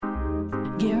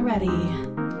Get ready,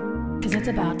 cause it's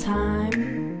about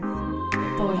time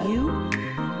for you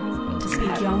to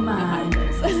speak your mind.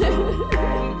 we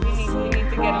need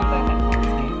to get on the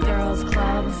headphones. Girls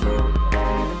Club,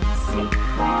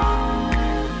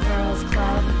 Girls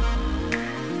Club,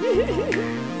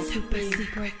 Super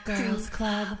Secret Girls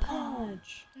Club. Hello.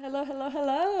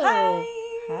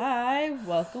 Hi.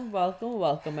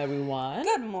 Welcome, everyone.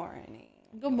 Good morning.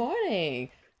 Good morning.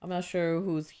 I'm not sure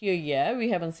who's here yet. We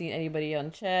haven't seen anybody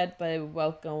on chat, but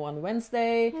welcome on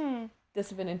Wednesday. This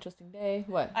has been an interesting day.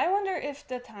 What? I wonder if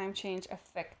the time change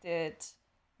affected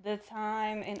the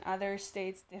time in other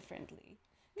states differently.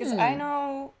 Because I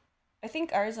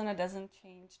think Arizona doesn't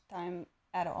change time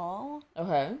at all.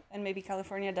 Okay. And maybe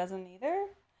California doesn't either.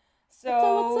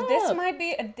 So What's this up? might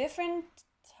be a different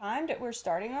time that we're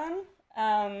starting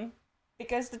on.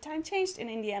 Because the time changed in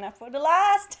Indiana for the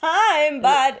last time,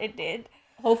 but it did.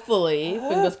 Hopefully,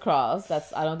 fingers crossed.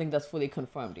 I don't think that's fully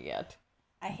confirmed yet.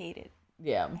 I hate it.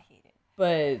 Yeah. I hate it.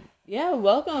 But yeah,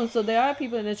 welcome. So there are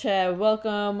people in the chat.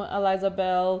 Welcome, Eliza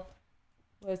Bell.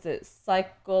 What is it?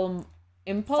 Cycle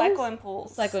Impulse.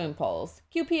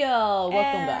 QPL.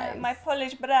 Welcome, guys. My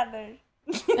Polish brother.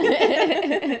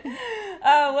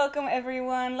 Welcome,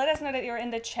 everyone. Let us know that you're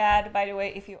in the chat. By the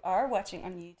way, if you are watching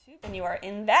on YouTube and you are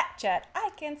in that chat,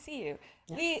 I can see you.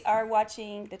 Yes. We are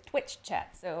watching the Twitch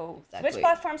chat. So Exactly. Twitch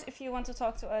platforms, if you want to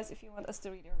talk to us, if you want us to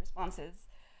read your responses,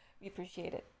 we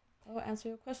appreciate it. I'll answer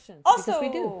your questions. Also, because we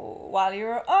do. while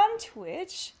you're on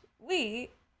Twitch, we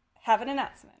have an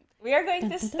announcement. We are going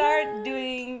to start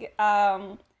doing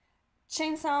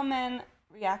Chainsaw Man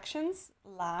reactions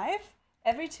live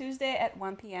every Tuesday at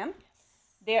 1 p.m.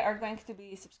 They are going to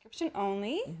be subscription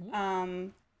only,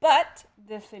 but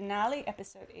the finale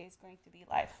episode is going to be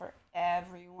live for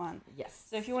everyone. Yes.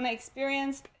 So if you want to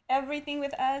experience everything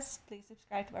with us, please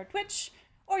subscribe to our Twitch,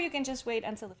 or you can just wait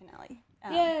until the finale.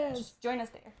 Yes. Just join us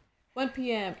there. 1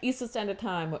 p.m. Eastern Standard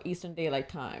Time or Eastern Daylight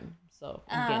Time. So,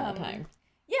 Indiana time.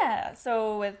 Yeah,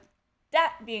 so with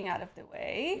that being out of the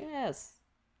way, Yes.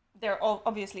 there are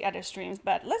obviously other streams,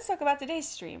 but let's talk about today's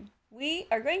stream. We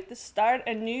are going to start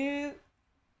a new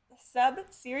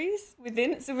sub-series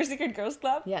within Super Secret Girls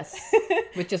Club. Yes.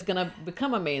 Which is going to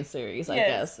become a main series, I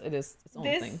Yes. guess. It is its own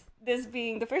thing. This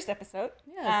being the first episode.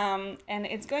 Yes. And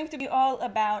it's going to be all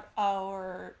about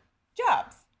our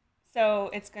jobs. So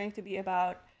it's going to be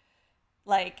about,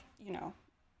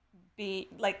 being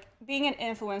an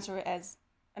influencer as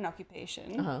an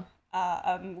occupation.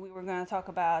 Uh-huh. We were going to talk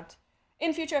about,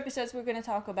 in future episodes, we're going to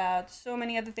talk about so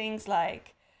many other things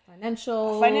like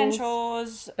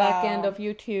financials, back end of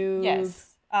YouTube.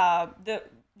 Yes.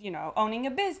 Owning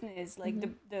a business, like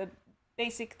the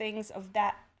basic things of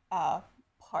that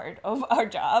part of our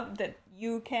job that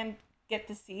you can get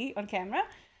to see on camera.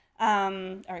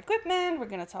 Our equipment. We're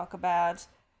going to talk about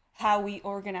how we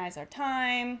organize our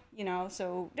time,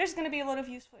 so there's going to be a lot of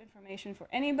useful information for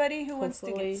anybody who wants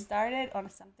to get started on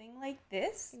something like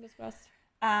this. Fingers crossed.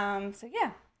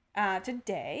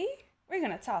 Today we're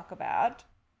going to talk about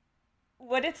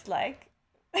what it's like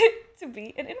to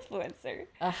be an influencer.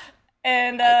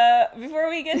 And before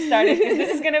we get started, because this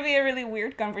is going to be a really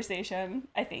weird conversation,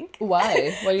 I think.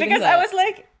 Why? Why do you Because think that? I was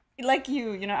like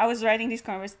you, I was writing these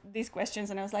questions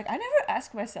and I was like, I never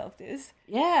asked myself this.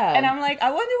 Yeah. And I'm like,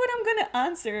 I wonder what I'm going to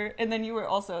answer. And then you were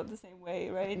also the same way,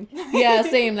 right? Yeah,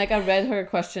 same. Like, I read her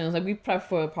questions. Like, we prepped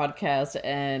for a podcast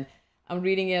and I'm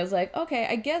reading it. I was like, okay,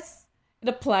 I guess it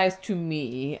applies to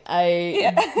me.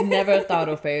 I never thought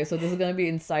of it. So this is going to be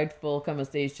an insightful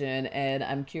conversation. And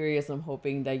I'm curious. I'm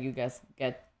hoping that you guys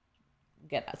get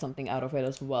something out of it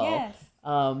as well. Yes.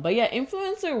 But yeah,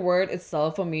 influencer word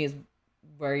itself for me is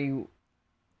very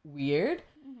weird.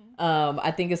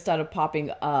 I think it started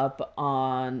popping up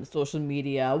on social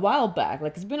media a while back.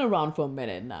 Like, it's been around for a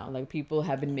minute now. Like, people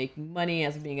have been making money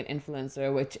as being an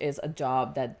influencer, which is a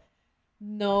job that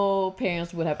no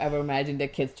parents would have ever imagined their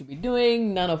kids to be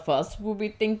doing. None of us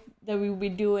would think that we would be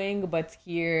doing, but it's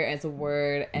here as a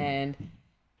word. And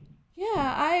yeah,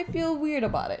 I feel weird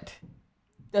about it.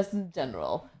 Just in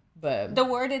general. But The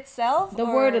word itself? the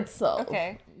word itself.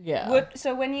 Okay. Yeah.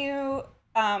 So when you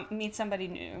meet somebody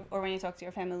new or when you talk to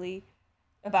your family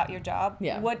about your job,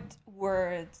 what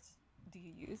words do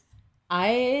you use?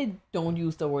 I don't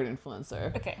use the word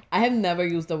influencer. Okay. I have never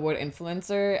used the word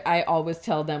influencer. I always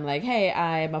tell them, like, hey,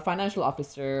 I'm a financial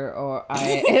officer, or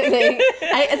I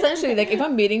essentially, like, if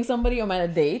I'm meeting somebody or I'm on a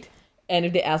date and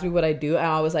if they ask me what I do, I'm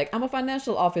always like, I'm a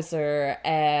financial officer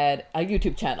at a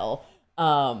YouTube channel.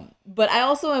 But I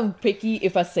also am picky.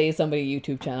 If I say somebody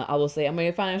YouTube channel, I will say I'm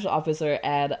a financial officer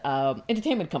at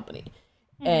entertainment company.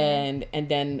 And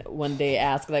then when they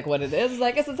ask like what it is,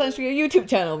 like it's essentially a YouTube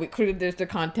channel. We create the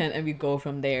content and we go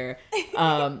from there.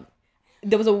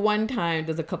 There was one time,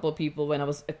 there's a couple of people when I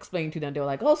was explaining to them, they were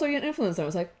like, "Oh, so you're an influencer?" I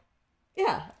was like,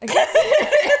 "Yeah, I guess."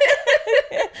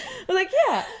 I was like,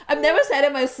 "Yeah." I've never said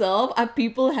it myself.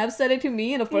 People have said it to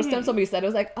me, and the first time somebody said it, I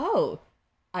was like, "Oh,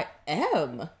 I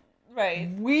am."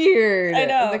 Right. Weird. I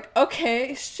know. I was like,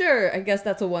 okay, sure. I guess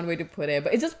that's a one way to put it,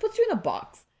 but it just puts you in a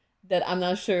box that I'm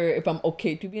not sure if I'm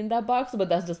okay to be in that box, but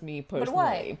that's just me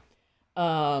personally. But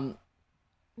why?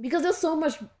 Because there's so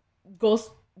much goes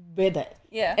with it.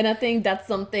 Yeah. And I think that's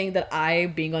something that I,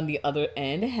 being on the other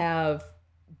end, may have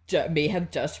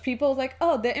judged people like,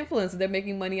 oh, they're influencers, they're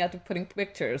making money out of putting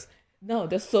pictures. No,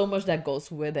 there's so much that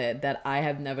goes with it that I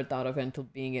have never thought of until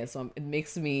being it. So it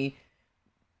makes me,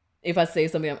 if I say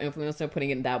something I'm influencer, putting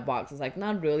it in that box, it's like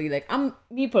not really. Like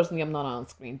me personally, I'm not on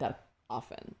screen that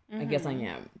often. I guess I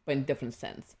am, but in different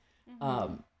sense. Yeah,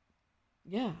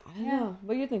 I don't know.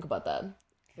 What do you think about that?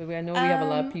 I know we have a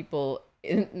lot of people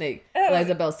in like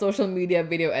Elijah Bell, social media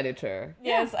video editor.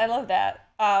 Yes, I love that.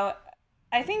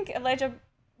 I think Elijah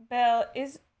Bell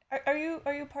is. Are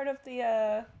you part of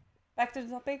the Back to the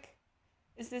Topic?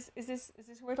 Is this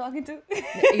who we're talking to?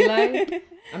 Eli?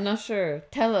 I'm not sure.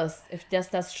 Tell us if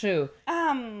that's true.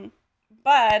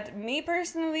 But me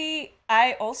personally,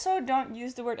 I also don't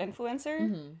use the word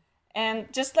influencer.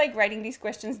 And just like writing these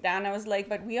questions down, I was like,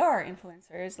 but we are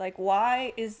influencers. Like,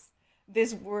 why is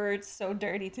this word so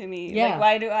dirty to me? Yeah. Like,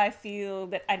 why do I feel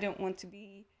that I don't want to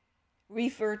be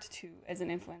referred to as an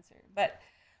influencer? But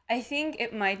I think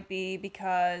it might be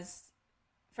because,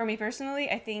 for me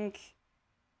personally, I think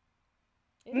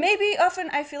maybe often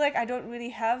I feel like I don't really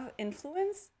have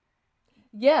influence.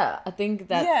 Yeah, I think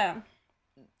that. Yeah.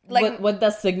 Like what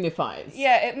that signifies.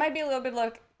 Yeah, it might be a little bit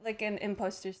like an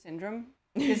imposter syndrome,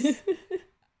 because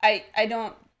I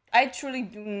truly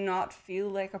do not feel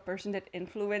like a person that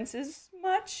influences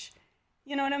much.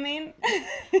 You know what I mean?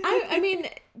 I mean,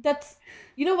 that's,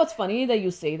 you know what's funny that you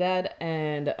say that,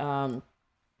 and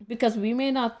because we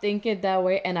may not think it that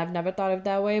way, and I've never thought of it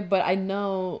that way, but I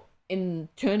know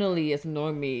internally as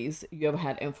normies, you have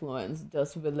had influence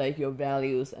just with like your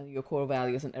values and your core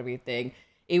values and everything.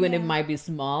 Even it might be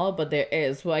small, but there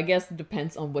is. So I guess it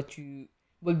depends on what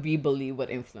we believe what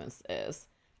influence is.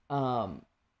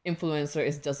 Influencer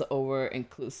is just over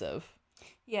inclusive.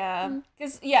 Yeah,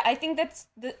 because I think that's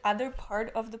the other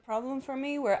part of the problem for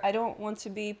me, where I don't want to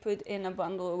be put in a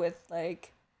bundle with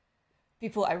like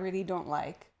people I really don't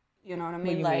like. You know what I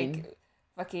mean?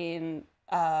 Fucking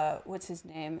what's his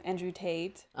name? Andrew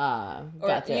Tate. Gotcha.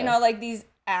 Or like these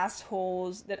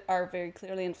assholes that are very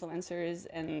clearly influencers,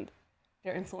 and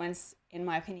their influence, in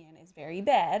my opinion, is very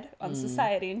bad on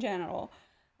society in general.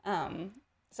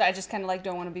 So I just kind of like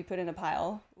don't want to be put in a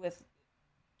pile with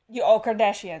you all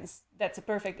Kardashians. That's a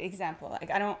perfect example.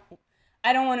 Like I don't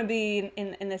want to be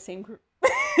in the same group.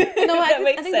 No,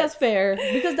 I think that's fair,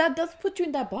 because that does put you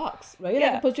in that box, right? Yeah.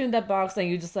 Like it puts you in that box, and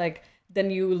you just like then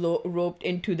you roped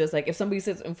into this. Like if somebody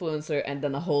says influencer, and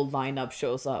then a whole lineup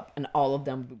shows up, and all of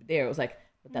them there, it was like,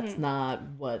 but that's not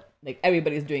what, like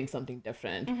everybody's doing something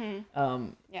different.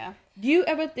 Yeah. Do you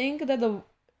ever think that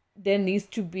there needs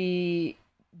to be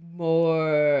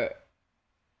more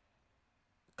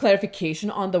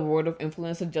clarification on the word of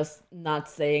influencer, just not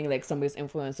saying like somebody's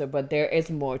influencer, but there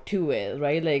is more to it,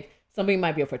 right? Like somebody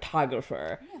might be a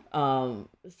photographer.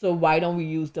 So why don't we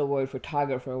use the word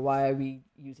photographer? Why are we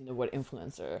using the word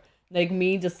influencer? Like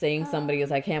me just saying somebody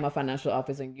is like, hey, I'm a financial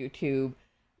officer on YouTube.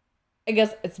 I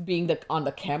guess it's being on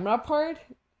the camera part.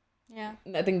 Yeah.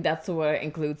 I think that's what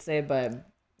includes it, but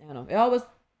I don't know.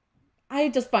 I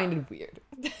just find it weird.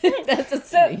 That's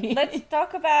just me. Let's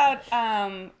talk about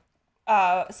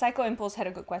Psycho Impulse had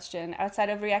a good question. Outside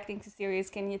of reacting to series,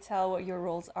 can you tell what your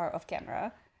roles are off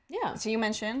camera? Yeah. So you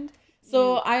mentioned.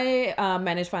 So I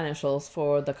manage financials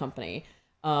for the company.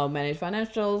 Manage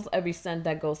financials, every cent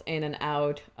that goes in and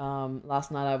out.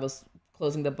 Last night I was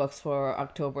closing the books for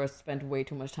October, spent way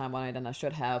too much time on it than I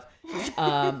should have.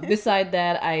 Beside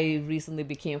that, I recently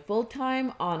became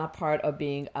full-time on a part of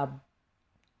being a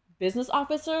business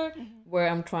officer, where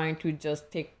I'm trying to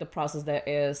just take the process that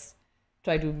is,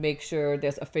 try to make sure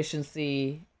there's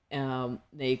efficiency,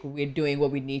 like we're doing what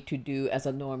we need to do as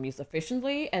a normies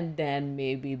efficiently, and then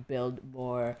maybe build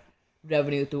more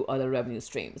revenue through other revenue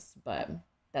streams. But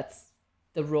that's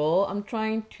the role I'm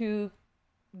trying to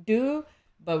do.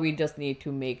 But we just need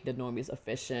to make the normies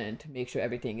efficient, make sure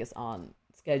everything is on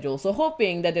schedule. So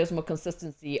hoping that there's more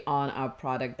consistency on our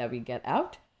product that we get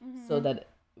out, so that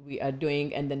we are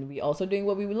doing, and then we also doing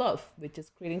what we love, which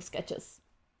is creating sketches.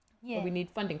 Yeah. But we need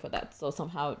funding for that. So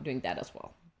somehow doing that as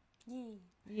well.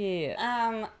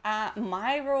 Yeah.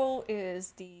 My role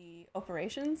is the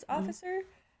operations officer,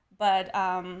 but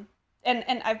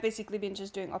and I've basically been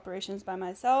just doing operations by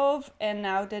myself. And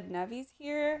now that Navi's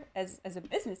here as a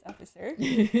business officer,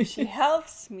 she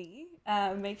helps me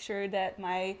make sure that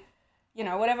my,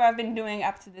 whatever I've been doing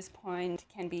up to this point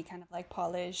can be kind of like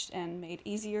polished and made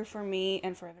easier for me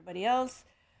and for everybody else.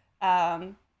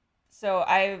 So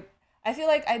I feel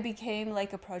like I became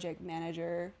like a project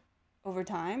manager over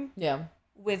time. Yeah.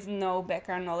 With no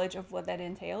background knowledge of what that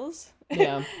entails.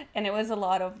 Yeah. And it was a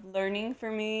lot of learning for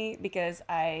me because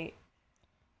I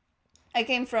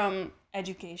came from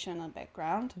educational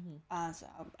background. So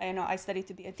I studied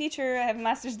to be a teacher. I have a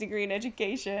master's degree in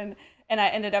education, and I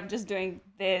ended up just doing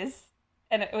this.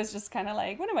 And it was just kind of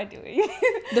like, what am I doing?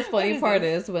 The funny part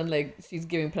is when like she's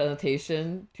giving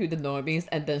presentation to the normies,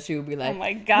 and then she would be like, oh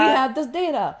my God, we have this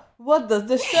data. What does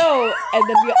this show? And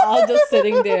then we all just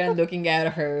sitting there and looking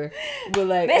at her. We're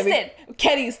like, listen,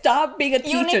 Kenny, stop being a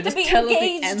teacher. Just tell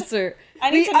engaged. us the answer. I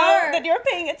need to know that you're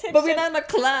paying attention. But we're not in a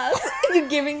class.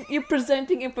 You're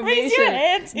presenting information. Raise your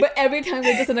hand. But every time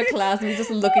we're just in a class, we're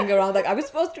just looking around like, are we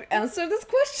supposed to answer this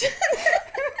question?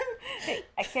 Hey,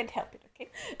 I can't help it, okay?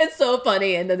 It's so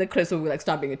funny. And then the Chris will be like,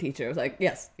 stop being a teacher. I was like,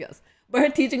 yes. But her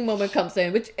teaching moment comes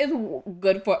in, which is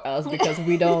good for us because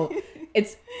we don't,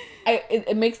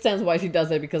 it makes sense why she does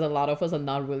it because a lot of us are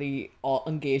not really all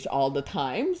engaged all the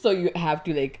time. So you have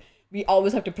to like, we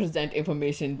always have to present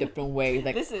information in different ways.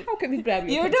 Like, listen, how can we grab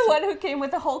your You're attention? the one who came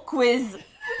with the whole quiz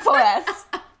for us.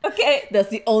 Okay. That's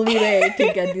the only way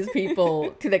to get these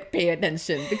people to like pay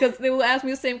attention because they will ask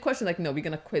me the same question. Like, no, we're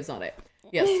going to quiz on it.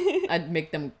 Yes. I'd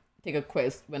make them take a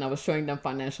quiz when I was showing them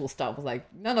financial stuff. I was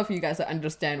like, none of you guys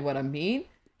understand what I mean.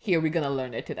 Here, we're going to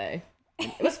learn it today.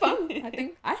 And it was fun. I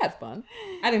think I had fun.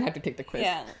 I didn't have to take the quiz.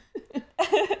 Yeah.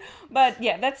 But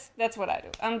yeah, that's what I do.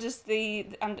 I'm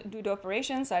do the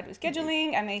operations. So I do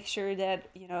scheduling. I make sure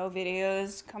that,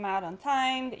 videos come out on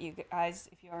time, that you guys,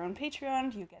 if you're on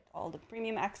Patreon, you get all the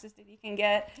premium access that you can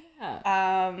get.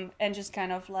 Yeah. And just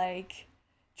kind of like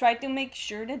try to make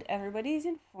sure that everybody is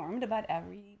informed about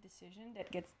every decision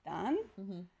that gets done.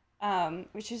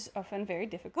 Which is often very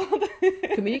difficult.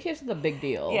 Communication is a big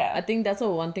deal. Yeah. I think that's the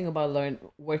one thing about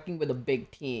working with a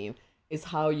big team is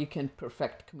how you can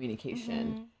perfect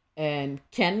communication. And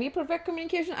can we perfect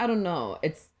communication? I don't know.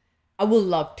 I would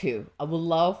love to. I would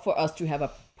love for us to have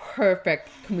a perfect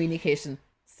communication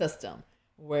system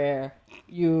where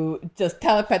you just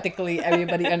telepathically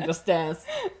everybody understands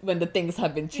when the things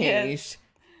have been changed.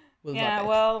 Yes.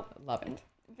 Love it.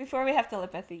 Before we have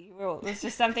telepathy, it's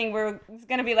just something it's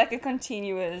going to be like a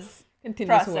continuous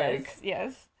process. Work.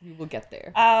 Yes. We will get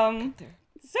there.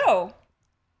 So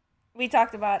we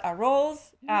talked about our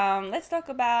roles. Let's talk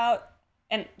about,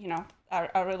 and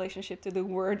our relationship to the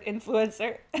word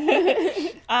influencer.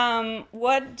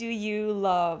 What do you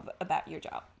love about your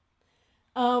job?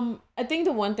 I think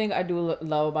the one thing I do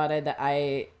love about it that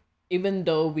even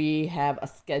though we have a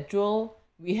schedule,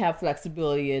 we have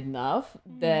flexibility enough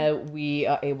that we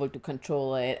are able to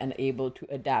control it and able to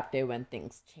adapt it when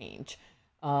things change.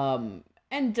 And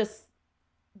just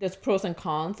there's pros and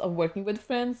cons of working with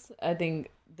friends. I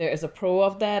think there is a pro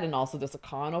of that and also there's a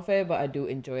con of it, but I do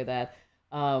enjoy that.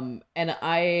 And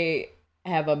I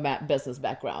have a business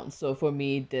background. So for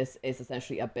me, this is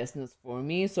essentially a business for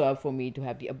me. So for me to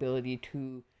have the ability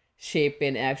to shape it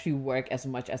and actually work as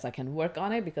much as I can work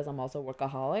on it because I'm also a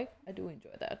workaholic. I do enjoy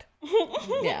that.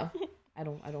 Yeah, I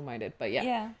don't mind it, but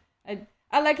yeah.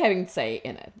 I like having say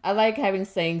in it. I like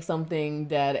saying something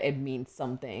that it means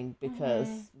something because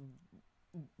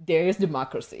there is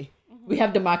democracy. We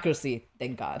have democracy,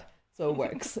 thank God. So it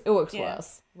works. It works for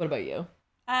us. What about you?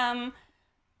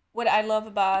 What I love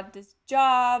about this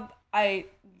job, I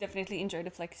definitely enjoy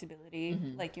the flexibility,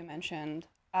 like you mentioned.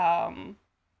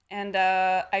 And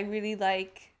I really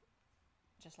like,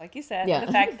 just like you said,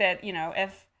 the fact that,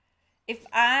 if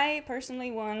I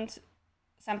personally want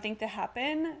something to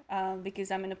happen,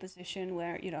 because I'm in a position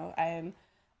where, I am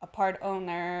a part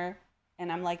owner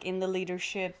and I'm like in the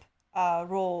leadership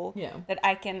role, that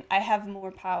I have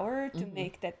more power to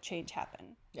make that change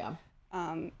happen. Yeah.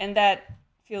 And that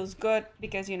feels good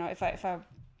because, if I,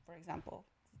 for example,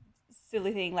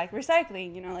 silly thing like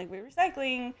recycling, like we're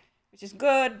recycling, which is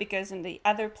good because in the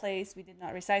other place we did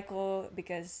not recycle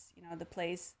because, the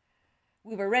place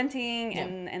we were renting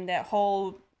and that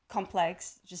whole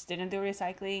complex just didn't do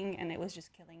recycling and it was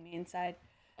just killing me inside.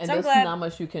 And so there's not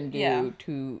much you can do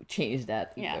to change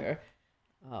that either.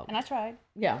 And I tried.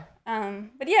 Yeah.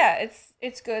 But yeah,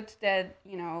 it's good that,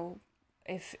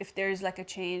 if there's like a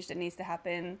change that needs to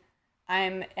happen,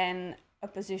 I'm in a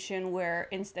position where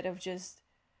instead of just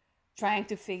trying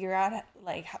to figure out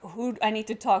like who I need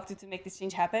to talk to make this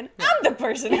change happen. I'm the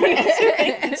person who needs to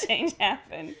make the change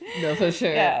happen. No, for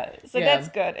sure. Yeah, so Yeah. that's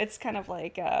good. It's kind of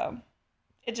like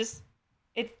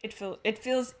it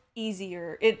feels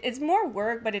easier. It's more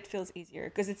work, but it feels easier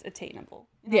because it's attainable.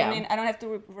 You know what I mean? I don't have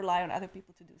to rely on other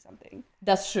people to do something.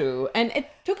 That's true. And it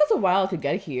took us a while to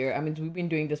get here. I mean, we've been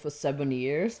doing this for 7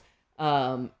 years.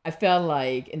 I felt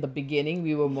like in the beginning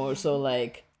we were more so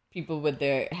like people with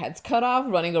their heads cut off,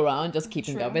 running around, just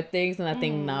keeping up with things. And I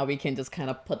think now we can just kind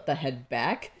of put the head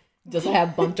back, just have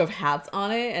a bunch of hats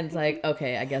on it. And it's like,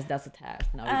 okay, I guess that's a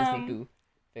task. Now we just need to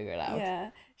figure it out. Yeah.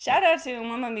 Shout out to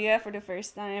Mamma Mia for the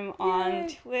first time on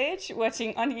Twitch,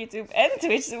 watching on YouTube and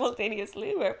Twitch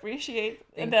simultaneously. We appreciate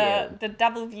the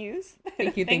double views.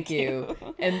 Thank you.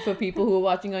 And for people who are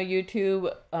watching on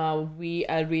YouTube, we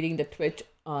are reading the Twitch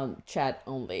chat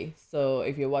only. So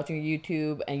if you're watching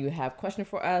YouTube and you have questions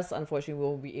for us, unfortunately we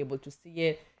won't be able to see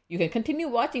it. You can continue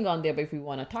watching on there, but if you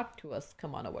want to talk to us,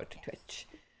 come on over to Twitch.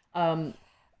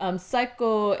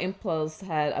 Psycho Impulse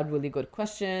had a really good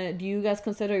question. Do you guys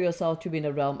consider yourself to be in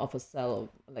the realm of a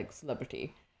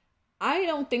celebrity? I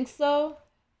don't think so.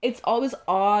 It's always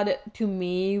odd to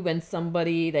me when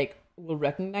somebody like will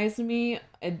recognize me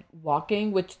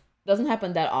walking, which doesn't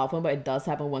happen that often, but it does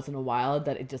happen once in a while,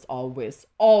 that it just always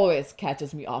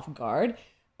catches me off guard.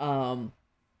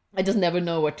 I just never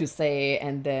know what to say,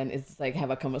 and then it's like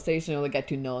have a conversation or get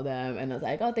to know them, and it's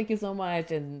like, oh, thank you so much,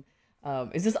 and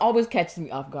it just always catches me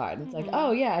off guard. It's like,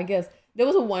 oh yeah, I guess there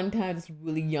was a one time this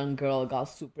really young girl got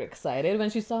super excited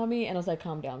when she saw me, and I was like,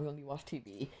 calm down, we only watch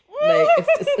TV. Like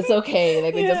it's okay.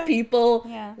 Like we're just people.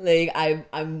 Yeah. Like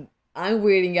I'm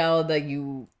weirding out that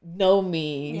you know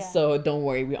me, so don't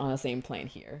worry, we're on the same plane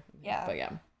here. Yeah. But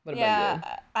what about you?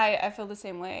 I feel the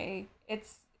same way.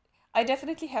 I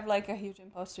definitely have like a huge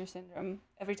imposter syndrome.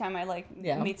 Every time I like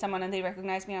meet someone and they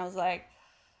recognize me, I was like,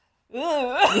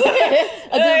 I'm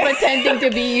just pretending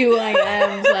to be who I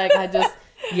am. It's like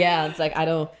it's like I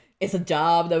don't. It's a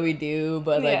job that we do,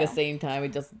 but like at the same time,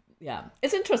 it just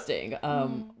it's interesting.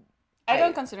 I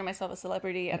don't consider myself a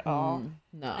celebrity at all.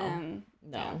 No.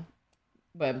 Yeah.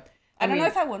 But I don't know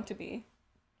if I want to be.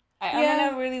 I'm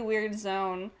in a really weird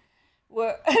zone.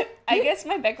 Well, I guess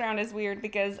my background is weird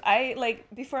because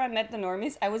before I met the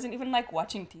normies, I wasn't even like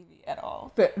watching TV at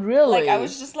all. But really? Like I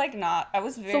was just like not.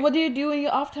 So what do you do in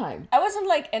your off time? I wasn't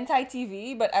like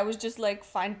anti-TV, but I was just like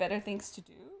find better things to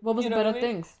do. What was the better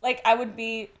things? Like I would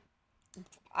be,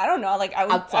 I don't know, like I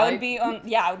would be on,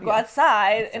 I would go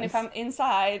outside, and if I'm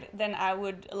inside, then I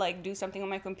would like do something on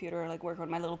my computer, like work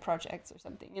on my little projects or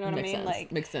something. You know what I mean? Sense.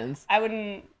 Like makes sense. I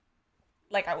wouldn't.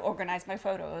 Like I would organize my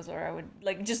photos, or I would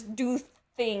like just do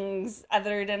things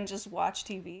other than just watch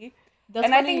TV. That's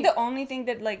funny. I think the only thing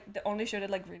that like the only show that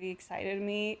like really excited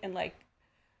me and like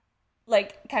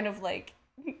kind of like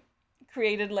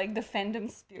created like the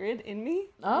fandom spirit in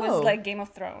me was like Game of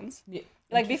Thrones. Yeah.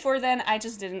 Like before then, I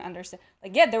just didn't understand.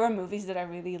 Like there were movies that I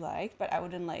really liked, but I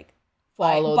wouldn't like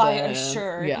buy a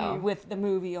shirt with the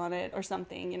movie on it or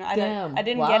something. You know, I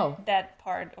didn't get that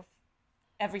part of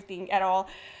everything at all.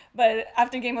 But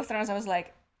after Game of Thrones, I was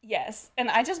like, yes. And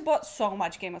I just bought so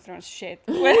much Game of Thrones shit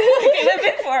before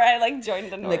I like joined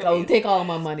the normies. Like, I'll take all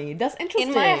my money. That's interesting.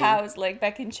 In my house, like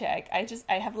back in Czech,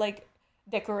 I have like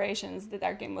decorations that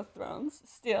are Game of Thrones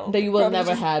still. That you will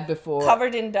never had before.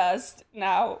 Covered in dust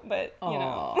now, but you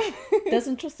know. That's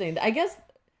interesting. I guess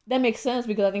that makes sense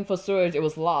because I think for Surge it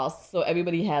was Lost. So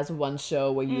everybody has one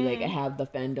show where you like have the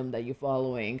fandom that you're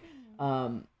following.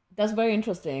 That's very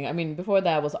interesting. I mean, before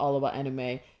that was all about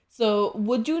anime. So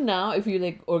would you now, if you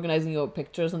like organizing your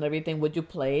pictures and everything, would you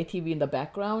play TV in the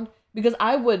background? Because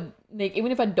I would, like, even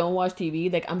if I don't watch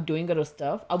TV, like I'm doing other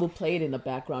stuff, I will play it in the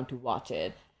background to watch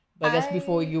it. But I guess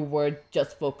before you were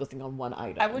just focusing on one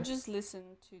item. I would just listen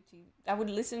to TV. I would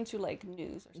listen to like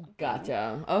news or something.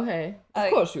 Gotcha. Okay. Of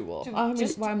course you will. I mean,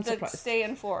 just why I'm surprised. Stay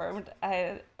informed.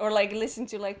 Or like listen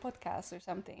to like podcasts or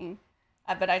something.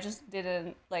 But I just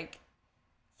didn't like.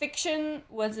 Fiction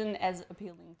wasn't as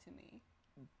appealing to me.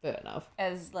 Fair enough.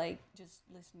 As like just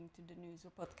listening to the news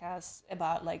or podcasts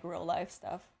about like real life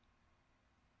stuff.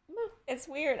 It's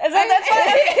weird. That's why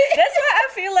I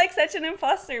feel like such an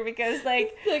imposter because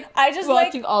like I just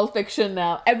watching all fiction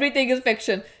now. Everything is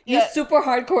fiction. You're super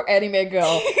hardcore anime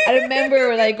girl. I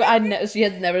remember like she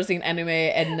had never seen anime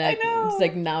and like it's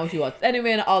like now she watched anime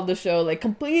and all the show like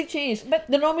completely changed. But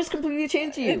the normies completely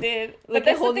changed you. It did. Like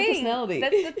but a whole new personality.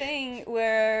 That's the thing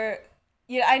where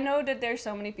I know that there's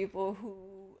so many people who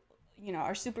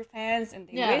are super fans and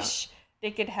they wish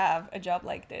they could have a job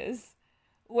like this.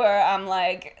 Where I'm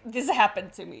like, this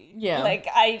happened to me. Yeah. Like,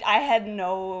 I had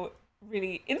no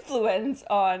really influence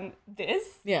on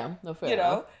this. Yeah, no fair You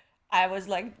know, enough. I was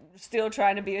like still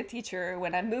trying to be a teacher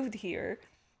when I moved here.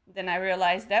 Then I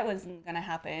realized that wasn't gonna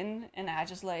happen, and I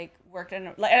just like worked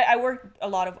in like I worked a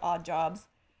lot of odd jobs,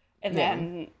 and Yeah.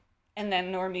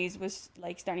 then normies was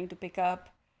like starting to pick up,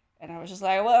 and I was just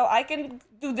like, well, I can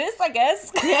do this, I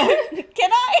guess. Yeah.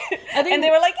 Can I? I think- And they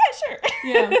were like, yeah, sure.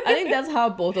 Yeah, I think that's how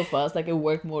both of us, like, it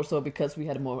worked more so because we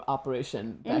had more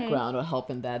operation background or help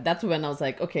in that. That's when I was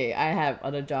like, okay, I have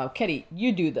other job. Ketty,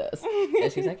 you do this.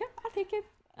 And she's like, yeah, I'll take it.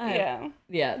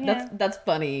 Yeah, that's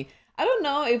funny. I don't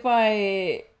know if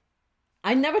I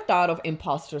never thought of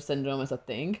imposter syndrome as a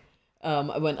thing.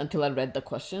 Until I read the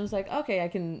questions, like, okay, I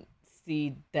can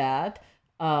see that.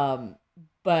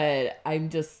 But I'm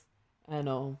just, I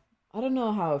don't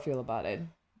know how I feel about it.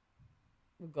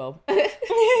 We'll go.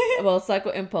 Well, Psycho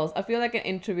Impulse. I feel like an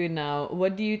interview now.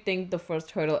 What do you think the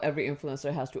first hurdle every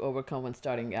influencer has to overcome when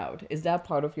starting out? Is that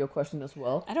part of your question as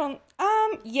well? I don't.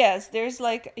 Yes, there's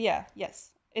like,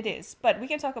 yes, it is. But we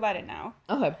can talk about it now.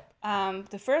 Okay.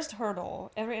 The first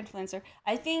hurdle, every influencer,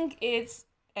 I think it's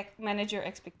manage your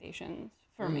expectations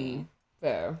for me.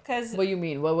 Fair. Because What do you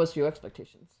mean? What was your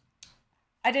expectations?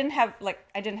 I didn't have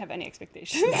any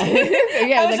expectations.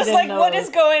 Yeah, I was just like, what is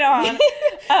going on?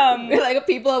 Like,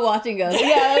 people are watching us.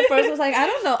 Yeah, at first I was like, I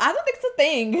don't know. I don't think it's a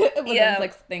thing. But then Yeah. it's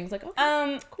like things like,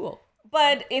 okay, cool.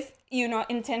 But if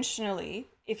intentionally,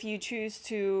 if you choose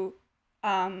to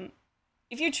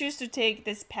take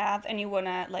this path and you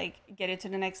wanna like get it to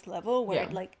the next level where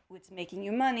Yeah. it's making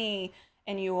you money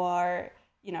and you are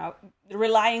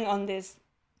relying on this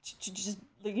to just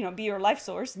be your life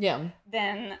source, Yeah.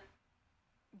 then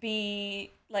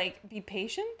be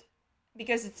patient,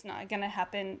 because it's not gonna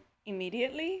happen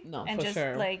immediately. No, and for just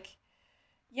sure.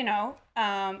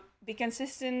 be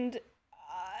consistent,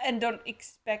 and don't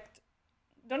expect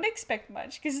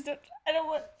much, because I don't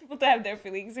want people to have their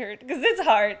feelings hurt, because it's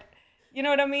hard. You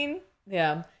know what I mean?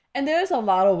 Yeah. And there's a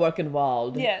lot of work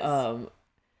involved. Yes.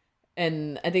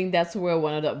 And I think that's where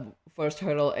one of the first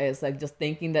hurdle is, like, just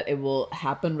thinking that it will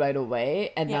happen right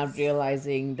away and not Yes.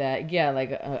 realizing that, yeah,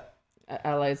 like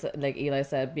Eli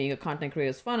said, being a content creator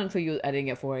is fun until you're editing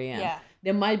at 4 a.m. Yeah.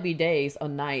 There might be days or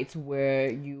nights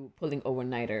where you pulling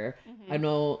overnighter. I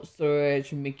know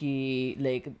Surge, Mickey,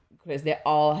 like Chris, they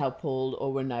all have pulled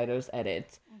overnighters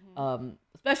edits.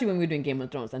 Especially when we were doing Game of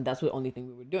Thrones, and that's the only thing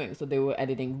we were doing. So they were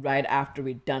editing right after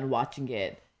we'd done watching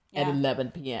it at Yeah.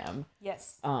 11 p.m.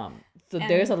 Yes. So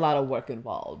there's a lot of work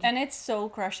involved. And it's soul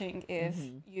crushing if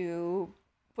you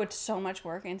put so much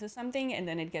work into something and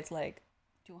then it gets like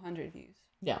 200 views.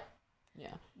 Yeah.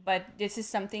 Yeah. But this is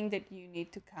something that you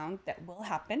need to count that will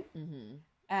happen.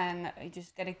 And you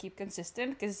just gotta keep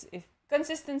consistent, because if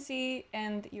consistency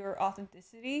and your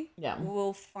authenticity Yeah.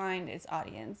 will find its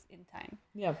audience in time.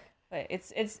 Yeah. But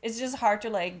it's just hard to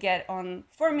like get on,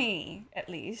 for me at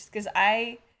least, because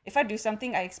if I do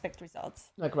something, I expect results.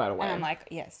 Like right away. And I'm like,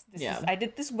 yes, Yeah. I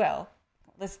did this well.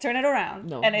 Let's turn it around.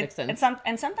 No, and makes sense.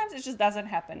 And sometimes it just doesn't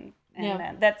happen. And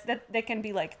Yeah. that can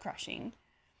be like crushing.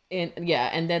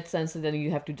 In that sense, then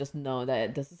you have to just know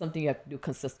that this is something you have to do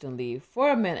consistently for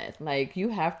a minute. Like, you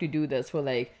have to do this for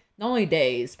like not only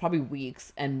days, probably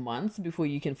weeks and months before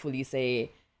you can fully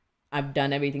say, I've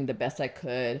done everything the best I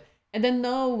could, and then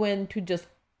know when to just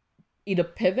either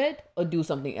pivot or do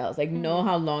something else. Like, know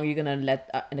how long you're gonna let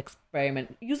an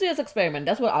experiment, use it as experiment.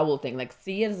 That's what I will think. Like,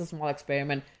 see it as a small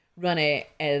experiment, run it,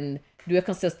 and do it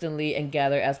consistently, and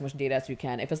gather as much data as you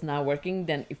can. If it's not working,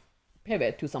 then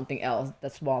pivot to something else,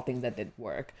 that small thing that did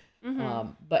work.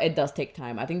 But it does take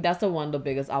time. I think that's one of the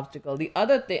biggest obstacle. The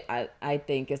other thing I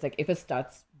think is, like, if it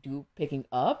starts picking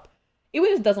up,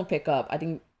 even if it doesn't pick up, I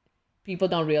think people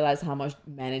don't realize how much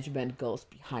management goes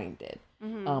behind it.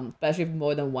 Especially if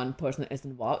more than one person is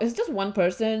involved. If it's just one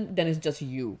person, then it's just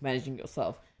you managing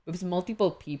yourself. But if it's multiple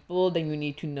people, then you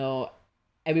need to know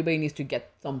everybody needs to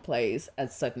get someplace at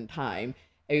a certain time.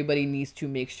 Everybody needs to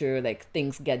make sure like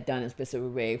things get done in a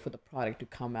specific way for the product to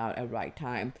come out at the right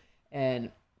time.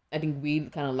 And I think we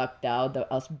kind of lucked out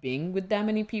that us being with that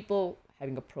many people,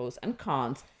 having a pros and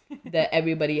cons, that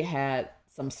everybody had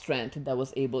some strength that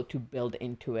was able to build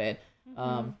into it.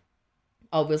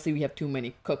 Obviously, we have too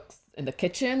many cooks in the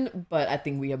kitchen, but I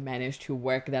think we have managed to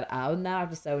work that out now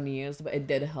after 7 years. But it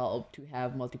did help to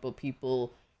have multiple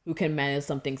people who can manage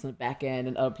some things in the back end,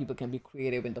 and other people can be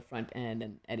creative in the front end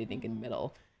and editing in the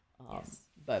middle. Yes.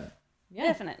 But yeah,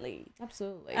 Definitely.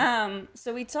 absolutely.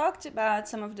 So we talked about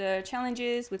some of the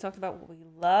challenges. We talked about what we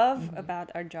love about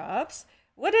our jobs.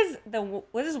 What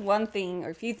is one thing or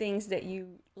a few things that you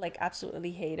like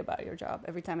absolutely hate about your job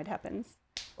every time it happens,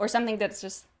 or something that's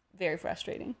just very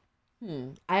frustrating?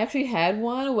 I actually had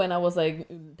one when I was like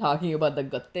talking about the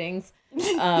good things.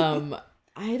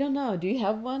 I don't know. Do you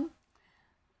have one?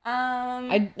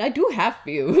 I do have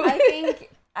few.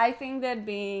 I think that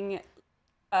being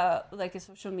like a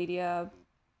social media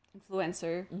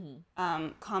influencer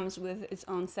comes with its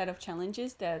own set of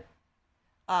challenges that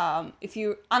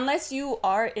unless you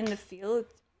are in the field,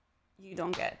 you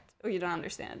don't get or you don't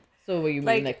understand. So what you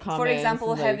mean, like comments? For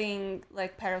example, and, like... having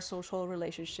like parasocial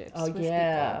relationships with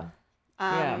yeah.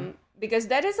 people. Because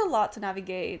that is a lot to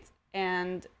navigate,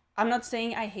 and I'm not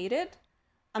saying I hate it.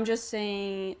 I'm just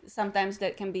saying sometimes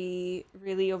that can be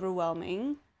really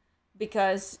overwhelming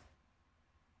because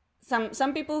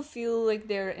some people feel like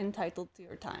they're entitled to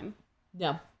your time.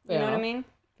 Yeah, you know what I mean?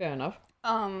 Fair enough.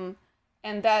 And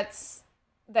that's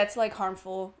like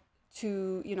harmful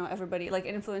to, you know, everybody. Like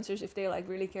influencers, if they like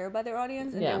really care about their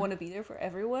audience and they want to be there for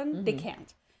everyone, they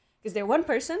can't because they're one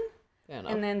person,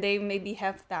 and then they maybe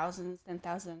have thousands,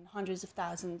 10,000, hundreds of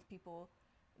thousands of people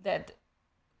that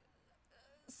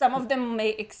some of them may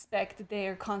expect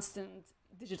their constant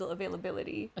digital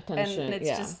availability, attention, and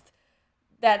it's just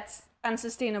that's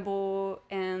unsustainable,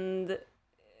 and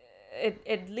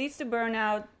it leads to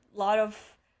burnout. A lot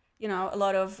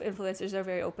of influencers are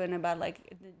very open about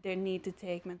like their need to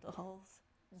take mental health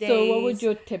days. So what would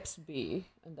your tips be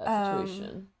in that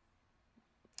situation?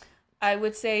 I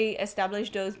would say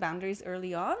establish those boundaries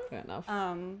early on. Fair enough.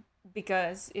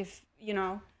 Because if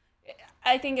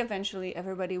I think eventually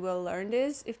everybody will learn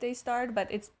this if they start,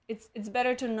 but it's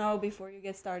better to know before you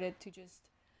get started to just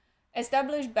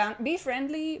establish be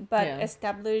friendly, but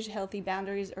establish healthy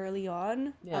boundaries early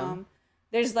on.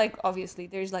 There's like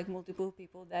multiple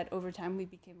people that over time we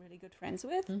became really good friends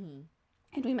with, and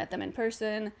we met them in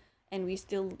person, and we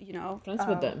still friends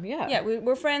with them.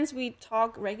 We're friends. We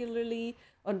talk regularly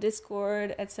on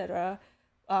Discord, etc.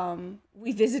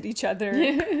 We visit each other.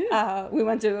 We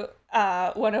went to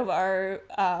one of our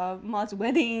mods'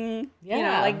 wedding.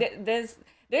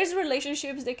 There's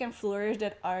relationships that can flourish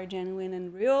that are genuine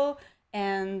and real,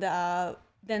 and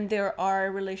then there are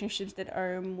relationships that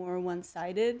are more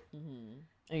one-sided.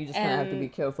 And you just kind of have to be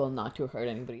careful not to hurt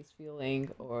anybody's feeling,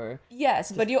 or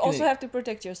but you also have to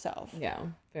protect yourself.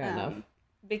 Fair enough.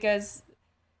 Because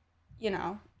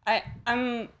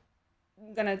I'm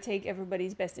gonna take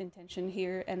everybody's best intention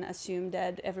here and assume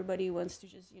that everybody wants to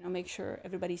just make sure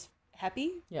everybody's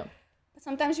happy. But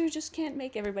sometimes you just can't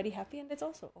make everybody happy, and that's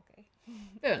also okay.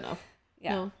 Fair enough.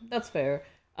 No, that's fair.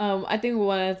 I think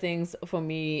one of the things for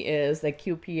me is like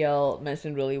QPL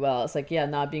mentioned really well. It's like,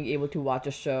 not being able to watch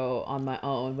a show on my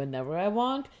own whenever I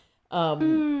want.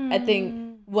 I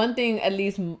think one thing, at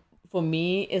least for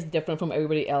me, is different from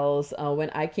everybody else. When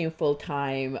I came full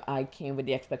time, I came with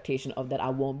the expectation of that I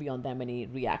won't be on that many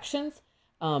reactions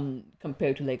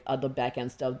compared to like other back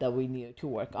end stuff that we needed to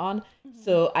work on.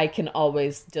 So I can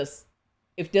always just,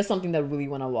 if there's something that I really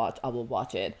want to watch, I will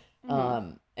watch it.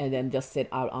 And then just sit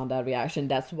out on that reaction.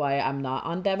 That's why I'm not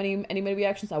on that many anime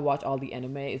reactions. I watch all the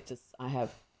anime. It's just I have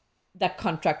that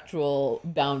contractual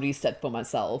boundary set for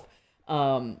myself.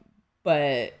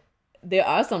 But there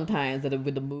are some times that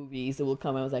with the movies it will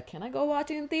come and I was like, can I go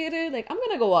watch it in theater? Like, I'm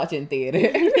gonna go watch it in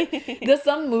theater. There's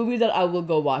some movies that I will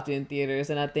go watch in theaters,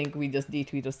 and I think we just need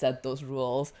to set those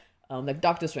rules. Like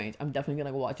Doctor Strange, I'm definitely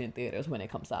gonna go watch it in theaters when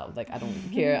it comes out. Like, I don't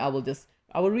care. I will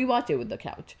rewatch it with the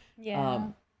couch.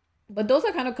 But those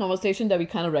are kind of conversations that we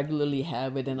kind of regularly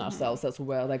have within ourselves as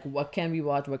well. Like, what can we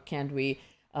watch? What can't we?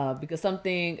 Because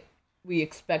something we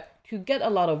expect to get a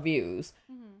lot of views,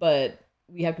 but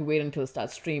we have to wait until it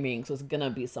starts streaming. So it's going to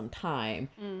be some time.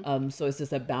 So it's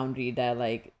just a boundary that,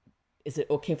 like, is it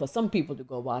okay for some people to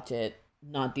go watch it,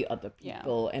 not the other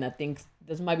people? And I think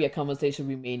this might be a conversation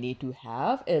we may need to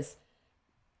have is,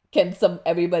 can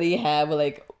everybody have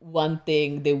like one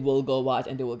thing they will go watch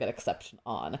and they will get exception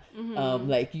on?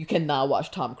 Like, you cannot watch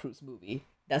Tom Cruise movie.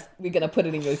 We're gonna put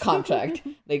it in your contract.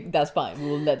 Like, that's fine. We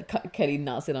will let Kelly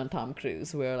not sit on Tom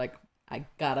Cruise. We're like, I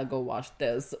gotta go watch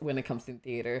this when it comes in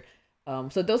theater.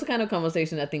 So those are kind of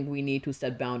conversations I think we need to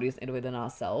set boundaries within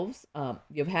ourselves.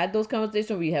 You've had those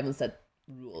conversations, we haven't set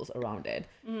rules around it.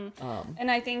 And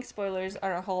I think spoilers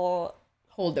are a whole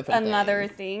different another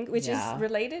thing, which is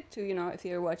related to, if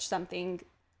you watch something,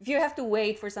 if you have to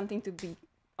wait for something to be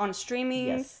on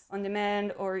streaming on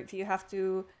demand, or if you have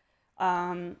to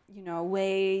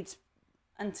wait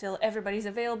until everybody's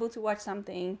available to watch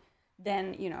something,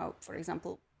 then for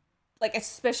example, like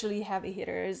especially heavy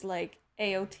hitters like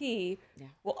AOT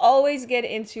will always get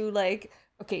into like,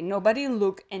 okay, nobody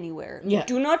look anywhere.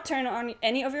 Do not turn on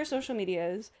any of your social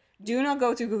medias. Do not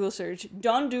go to Google search.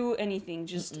 Don't do anything.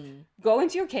 Just go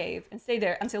into your cave and stay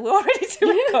there until we're all ready to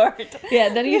record. Yeah,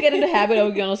 then you get in the habit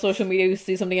of going on social media, you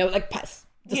see something else, like, pass.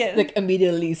 Just, like,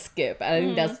 immediately skip. And I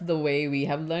think that's the way we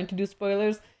have learned to do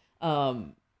spoilers.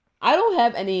 I don't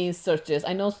have any searches.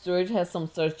 I know Surge has some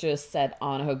searches set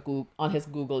on his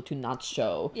Google to not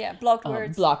show. Yeah, block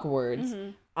words. Block words.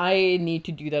 I need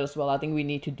to do that as well. I think we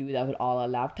need to do that with all our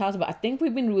laptops. But I think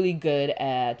we've been really good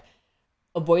at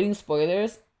avoiding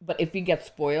spoilers. But if we get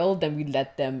spoiled, then we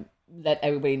let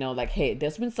everybody know, like, hey,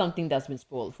 there's been something that's been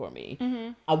spoiled for me.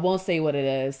 I won't say what it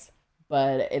is,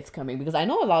 but it's coming. Because I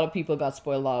know a lot of people got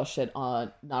spoiled a lot of shit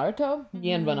on Naruto.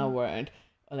 Me and Rana weren't.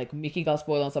 Like, Mickey got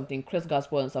spoiled on something, Chris got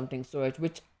spoiled on something, Surge,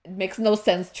 which makes no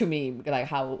sense to me. Like,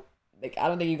 how, like, I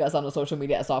don't think you guys are on the social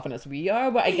media as often as we are,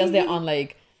 but I guess they're on,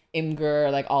 like, Imgur,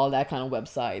 like, all that kind of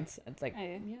websites. It's like,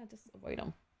 yeah, just avoid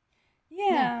them.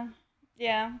 Yeah.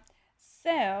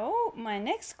 So, my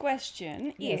next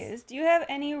question is, do you have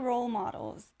any role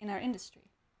models in our industry?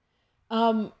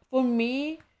 For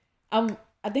me,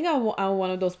 I think I'm one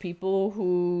of those people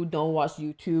who don't watch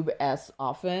YouTube as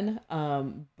often.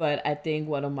 But I think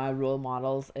one of my role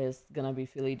models is gonna be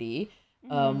Philly D.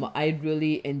 I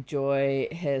really enjoy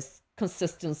his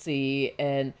consistency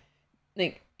and,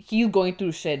 like, he's going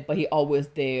through shit, but he always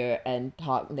there and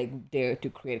there to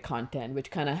create content,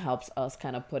 which kind of helps us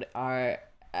kind of put our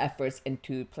efforts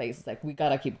into places. Like, we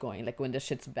gotta keep going. Like, when the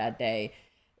shit's a bad day,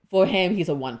 for him, he's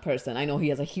a one person. I know he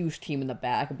has a huge team in the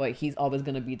back, but he's always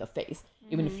gonna be the face.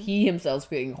 Even if he himself's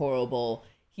feeling horrible,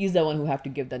 he's the one who have to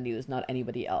give the news, not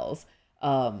anybody else.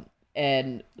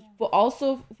 And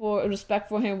for respect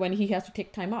for him when he has to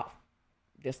take time off.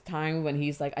 There's time when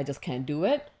he's like, I just can't do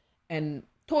it, and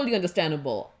totally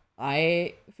understandable.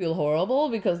 I feel horrible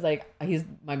because, like, he's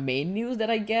my main news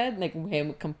that I get, like,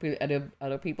 him compared to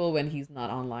other people when he's not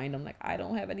online. I'm like, I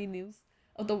don't have any news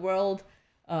of the world.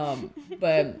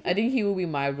 But I think he will be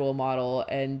my role model,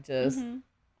 and just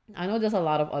I know there's a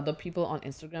lot of other people on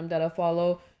Instagram that I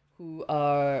follow who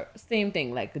are same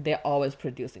thing, like, they're always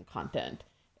producing content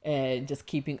and just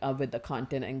keeping up with the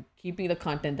content and keeping the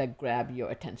content that grab your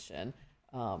attention.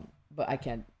 But I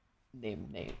can't name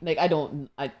names. Like, I don't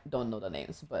know the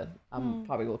names, but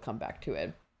probably will come back to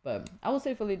it. But I would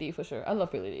say Philly D for sure. I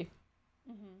love Philly D.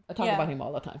 I talk about him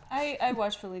all the time. I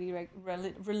watch Philly D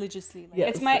religiously.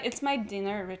 Like, it's my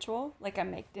dinner ritual. Like, I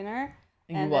make dinner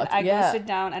and then I go sit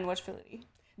down and watch Philly D.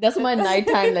 That's my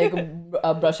nighttime,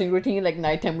 like, brushing routine, like,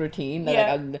 nighttime routine.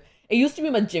 Like, it used to be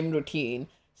my gym routine.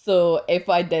 So if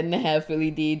I didn't have Philly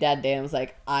D that day, I was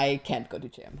like, I can't go to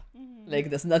gym. Like,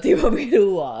 there's nothing for me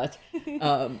to watch.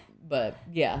 But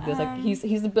yeah, there's like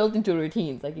he's built into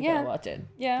routines. Like, you gotta watch it.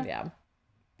 Yeah.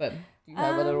 But do you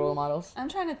have other role models? I'm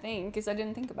trying to think because I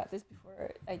didn't think about this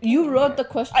before. You wrote the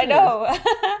question. I know.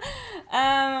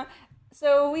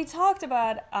 So we talked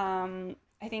about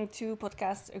I think 2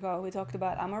 podcasts ago we talked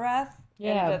about Amarath.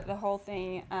 Yeah. And the whole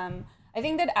thing. I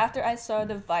think that after I saw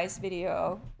the Vice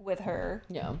video with her.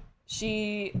 Yeah.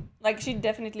 She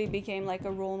definitely became like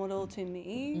a role model to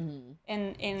me.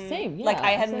 In Same, yeah, like,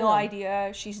 I had no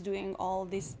idea she's doing all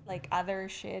this, like, other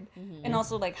shit, and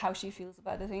also, like, how she feels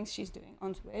about the things she's doing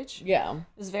on Twitch. Yeah, it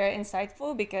was very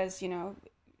insightful because, you know,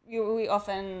 we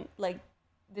often, like,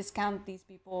 discount these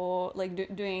people,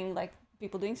 like, doing, like,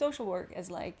 people doing social work as,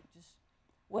 like, just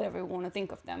whatever we want to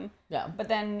think of them. Yeah, but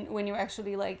then when you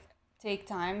actually, like, take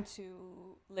time to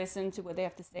listen to what they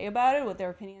have to say about it, what their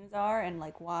opinions are, and,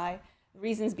 like, why, the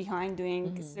reasons behind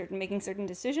doing making certain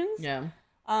decisions. Yeah.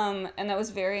 And that was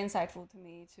very insightful to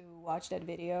me to watch that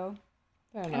video.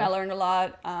 Fair and enough. I learned a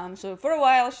lot. So for a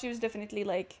while, she was definitely,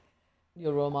 like,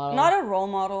 your role model. Not a role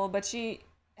model, but she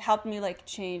helped me, like,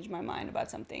 change my mind about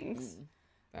some things.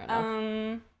 Fair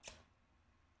enough.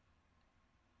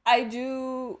 I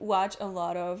do watch a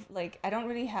lot of, like, I don't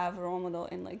really have a role model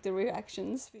in, like, the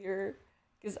reaction sphere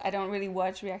because I don't really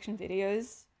watch reaction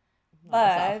videos.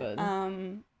 But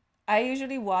I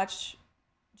usually watch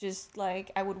just,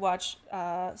 like, I would watch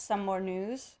Some More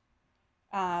News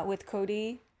with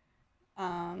Cody.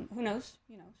 Who knows?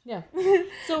 You know. Yeah.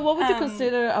 So what would you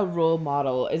consider a role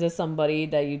model? Is it somebody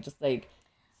that you just, like,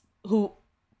 who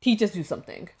teaches you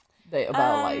something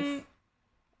about life?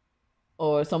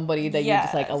 Or somebody that you're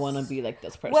just like, I want to be like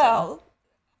this person? Well,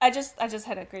 I just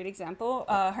had a great example.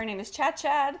 Her name is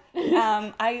Chad.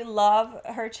 I love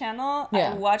her channel.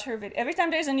 Yeah. I watch her video. Every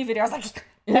time there's a new video, I was like,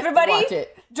 everybody, watch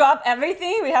it. Drop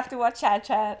everything. We have to watch Chad.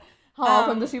 How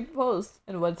often does she post?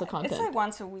 And what's the content? It's like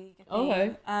once a week, I think.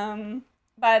 Okay.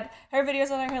 But her videos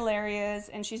are hilarious,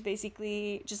 and she's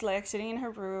basically just, like, sitting in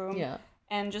her room. Yeah.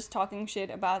 and just talking shit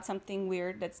about something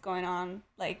weird that's going on,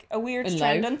 like a weird In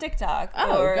trend life? on TikTok,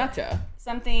 Oh, or gotcha.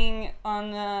 something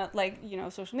on like, you know,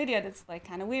 social media that's like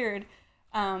kind of weird.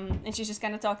 And she's just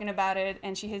kind of talking about it,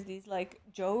 and she has these like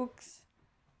jokes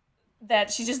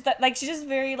that she's just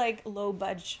very like low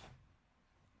budget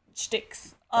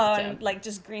shticks on Gotcha. like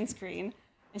just green screen,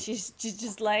 and she's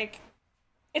just like,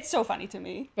 it's so funny to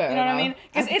me. Fair you know what I enough. mean? I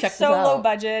Because have to check it's this so low out.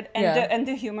 budget, and Yeah.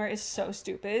 the humor is so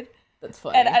stupid. That's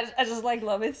funny. And I just like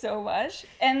love it so much.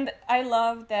 And I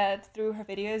love that through her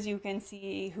videos you can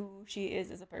see who she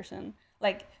is as a person.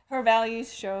 Like her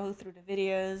values show through the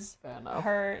videos. Fair enough.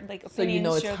 Her like opinions So you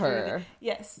know it's show through her.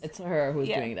 yes. It's her who's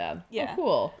Yeah. doing that. Yeah. Oh,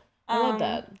 cool. I love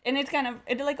that. And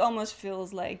it like almost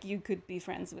feels like you could be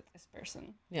friends with this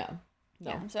person. Yeah.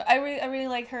 No. Yeah. So I really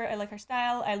like her. I like her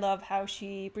style. I love how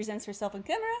she presents herself on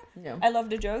camera. Yeah. I love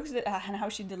the jokes and how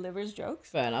she delivers jokes.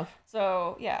 Fair enough.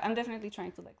 So yeah, I'm definitely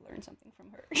trying to like learn something from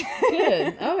her.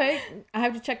 Good. All right. I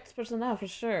have to check this person out for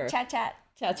sure. Chat. Chat.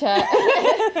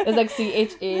 It's like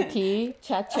CHAT.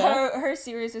 Chat. Her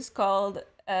series is called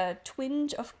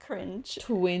Twinge of Cringe.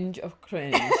 Twinge of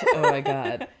cringe. Oh my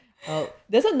god. Oh,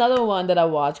 there's another one that I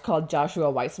watched called Joshua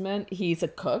Weissman. He's a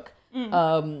cook.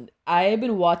 I've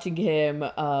been watching him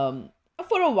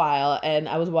for a while, and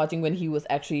I was watching when he was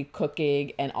actually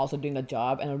cooking and also doing a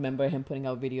job. And I remember him putting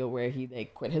out a video where he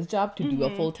like quit his job to do a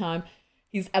full time.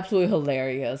 He's absolutely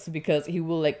hilarious because he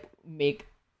will like make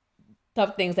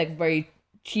tough things like very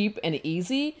cheap and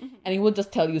easy, and he will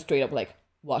just tell you straight up like,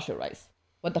 wash your rice.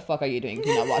 What the fuck are you doing?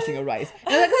 You're not washing your rice.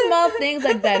 And like small things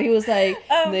like that. He was like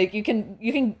you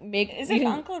can make. Is you it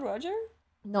can, Uncle Roger?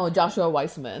 No, Joshua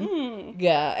Weissman.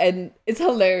 Yeah, and it's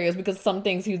hilarious because some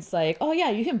things he's like, oh yeah,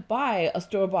 you can buy a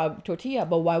store-bought tortilla,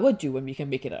 but why would you when we can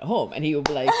make it at home? And he would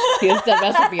be like, here's the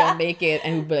recipe, I'll make it,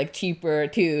 and it would be like cheaper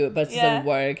too, but it doesn't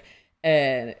work.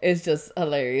 And it's just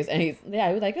hilarious. And he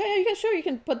was like, oh yeah, you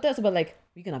can put this, but like,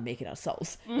 we're gonna make it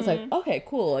ourselves. It's like, okay,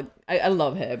 cool. Like, I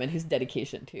love him and his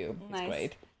dedication too. It's Nice.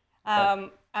 great.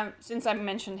 Since I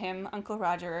mentioned him, Uncle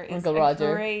Roger is Uncle a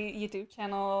Roger. great YouTube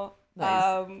channel.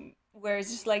 Nice. Where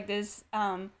it's just like this.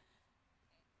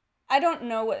 I don't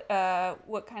know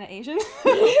what kind of Asian,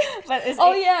 but it's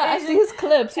I Asian, see his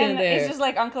clips here and and there. it's just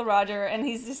like Uncle Roger, and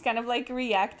he's just kind of like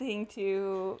reacting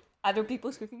to other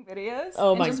people's cooking videos.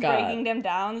 Oh and my just God. breaking them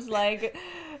down. It's like,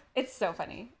 it's so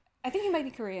funny. I think he might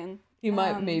be Korean. He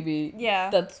might, maybe. Yeah.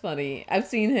 That's funny. I've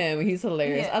seen him. He's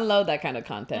hilarious. Yes. I love that kind of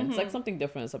content. It's like something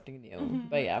different, something new.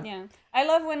 But yeah. Yeah, I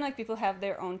love when like people have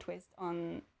their own twist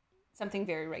on something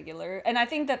very regular, and I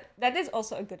think that is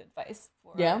also a good advice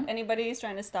for anybody who's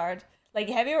trying to start. Like,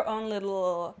 have your own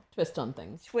little Twist on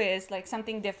things. twist, like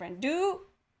something different. Do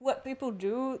what people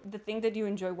do, the thing that you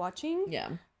enjoy watching, Yeah.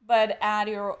 but add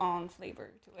your own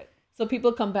flavor to it. So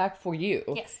people come back for you.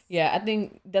 Yes. Yeah, I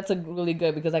think that's a really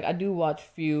good because like I do watch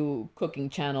few cooking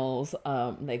channels,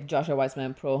 like Joshua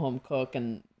Weissman, Pro Home Cook,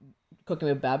 and Cooking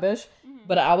with Babish.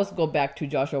 But I always go back to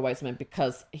Joshua Weissman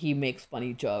because he makes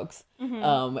funny jokes.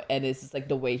 And it's just like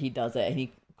the way he does it, and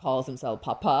he calls himself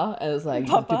Papa, and it's like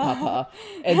Papa. Papa.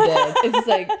 And then it's just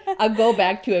like I go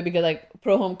back to it because like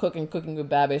Pro Home Cook and Cooking with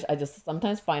Babish, I just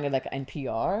sometimes find it like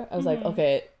NPR. I was like,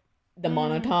 okay, the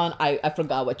monotone, I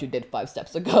forgot what you did 5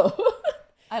 steps ago.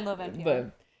 I love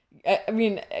NPR. But I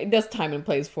mean, there's time and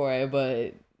place for it.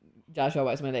 But Joshua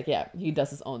Weissman, like, yeah, he does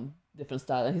his own different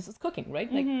style, and he's just cooking,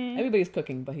 right? Like everybody's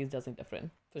cooking, but he does it different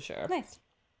for sure. Nice.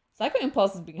 Psycho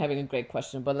Impulse has been having a great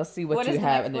question, but let's see what you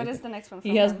have. What is the next one?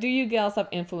 He has, do you gals have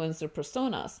influencer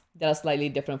personas that are slightly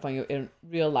different from your in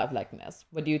real life likeness?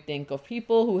 What do you think of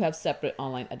people who have separate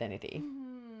online identity?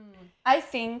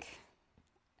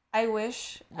 I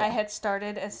wish I had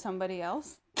started as somebody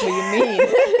else. What do you mean?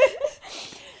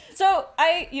 So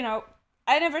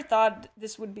I never thought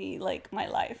this would be like my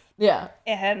life. Yeah.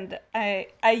 And I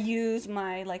use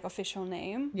my like official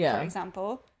name. Yeah. For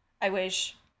example, I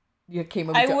wish You came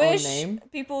up with your own name?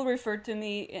 people refer to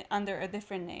me under a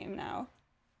different name now.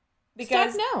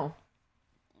 Start now.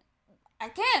 I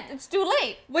can't. It's too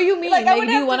late. What do you mean? Like, I Like, would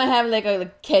do you have want to have like a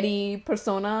like, Ketty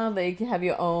persona? Like have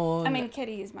your own? I mean,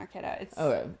 Kitty is Marquetta. It's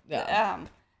Okay. Yeah.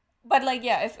 But like,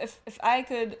 yeah, if I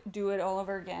could do it all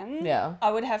over again, Yeah.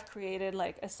 I would have created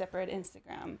like a separate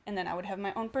Instagram, and then I would have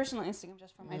my own personal Instagram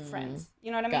just for my friends.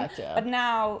 You know what I mean? Gotcha. But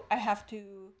now I have to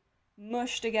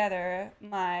mush together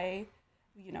my,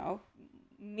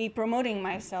 me promoting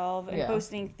myself and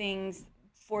posting things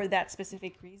for that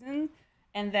specific reason.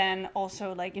 And then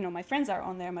also like, my friends are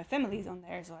on there, my family's on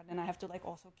there. So then I have to like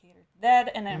also cater to that.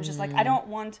 And then I'm just like, I don't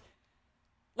want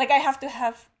like I have to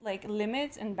have like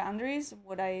limits and boundaries of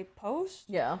what I post.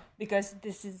 Yeah. Because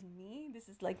this is me. This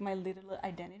is like my little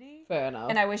identity. Fair enough.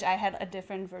 And I wish I had a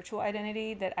different virtual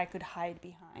identity that I could hide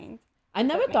behind. I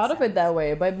never thought of it that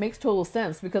way, but it makes total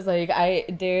sense because like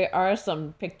there are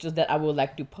some pictures that I would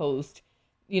like to post,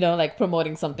 like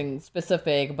promoting something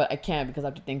specific, but I can't because I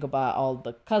have to think about all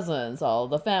the cousins, all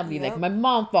the family. Yep. Like my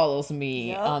mom follows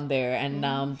me on there, and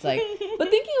now it's like, but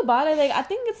thinking about it, like I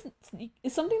think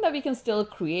it's something that we can still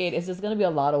create. It's just gonna be a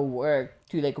lot of work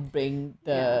to like bring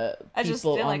the I just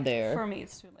people feel on like there. for me,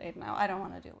 it's too late now. I don't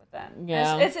want to deal with that.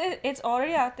 Yeah, it's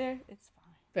already out there. It's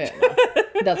fine. Fair enough.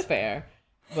 That's fair,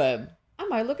 but I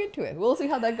might look into it. We'll see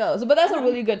how that goes. But that's a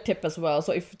really good tip as well.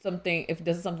 So if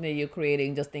this is something that you're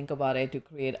creating, just think about it to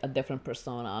create a different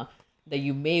persona that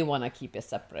you may want to keep it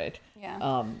separate.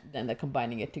 Yeah. Than the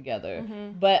combining it together.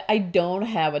 But I don't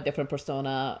have a different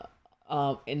persona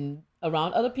in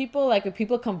around other people. Like if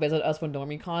people come visit us for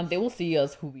NormieCon, they will see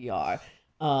us who we are.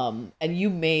 And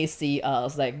you may see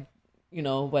us like,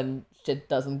 when shit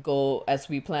doesn't go as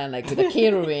we plan, like with the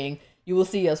catering. You will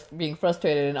see us being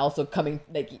frustrated and also coming,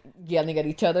 like, yelling at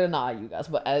each other, not you guys,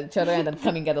 but at each other, and then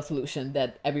coming at a solution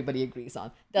that everybody agrees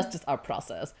on. That's just our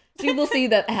process. So you will see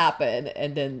that happen,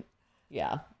 and then,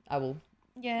 I will.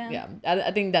 Yeah. I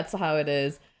think that's how it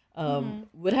is.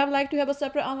 Would have liked to have a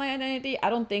separate online identity. I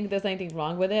don't think there's anything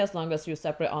wrong with it as long as your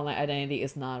separate online identity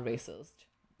is not racist.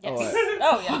 Yes. Or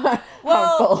Oh, yeah.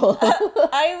 Well,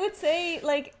 I would say,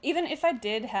 like, even if I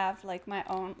did have, like, my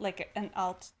own, like, an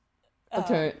alternate,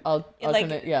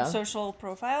 social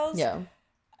profiles. Yeah.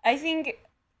 I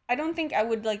don't think I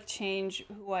would like change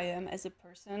who I am as a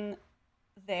person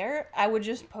there. I would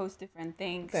just post different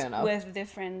things with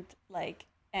different like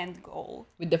end goal.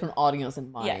 With different audience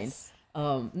in mind. Yes.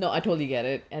 No, I totally get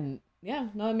it. And yeah,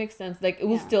 no, it makes sense. Like it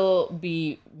will still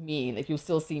be me. Like you'll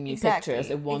still see me pictures.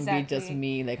 It won't be just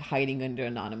me like hiding under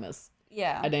anonymous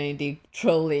identity,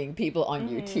 trolling people on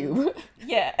YouTube.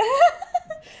 Yeah.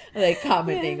 Like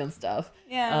commenting and stuff.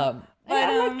 Yeah. But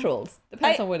I like trolls.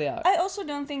 Depends on where they are. I also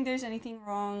don't think there's anything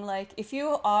wrong. Like if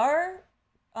you are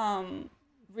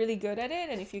really good at it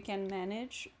and if you can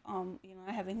manage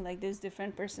having like these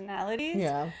different personalities.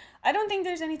 Yeah. I don't think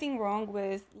there's anything wrong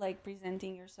with like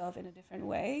presenting yourself in a different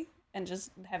way and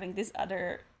just having this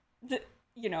other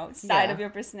side of your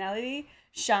personality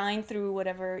shine through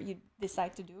whatever you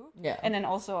decide to do. Yeah. And then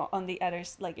also on the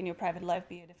others, like in your private life,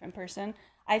 be a different person.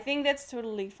 I think that's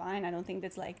totally fine. I don't think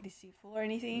that's like deceitful or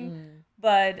anything.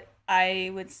 But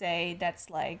I would say that's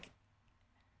like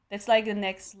the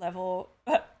next level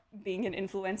being an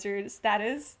influencer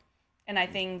status. And I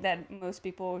think that most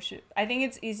people should. I think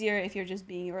it's easier if you're just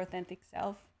being your authentic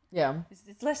self. Yeah.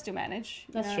 It's less to manage.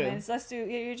 That's true. It's less to.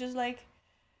 You're just like.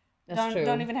 That's true.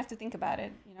 Don't even have to think about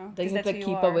it. They have to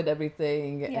keep up with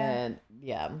everything, and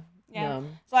Yeah. No.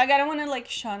 So I don't want to like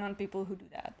shun on people who do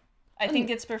that. I think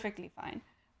it's perfectly fine.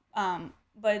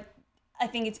 But I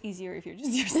think it's easier if you're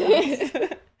just yourself.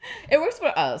 It works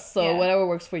for us, so whatever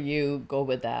works for you, go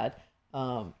with that.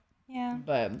 Yeah.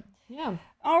 But yeah.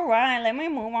 All right, let me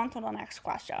move on to the next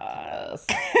question. Yes.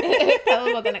 Tell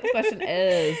us what the next question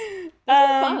is.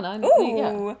 Fun.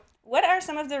 Ooh. What are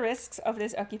some of the risks of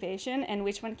this occupation, and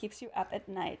which one keeps you up at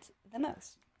night the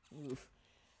most? Oof.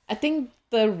 I think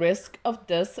the risk of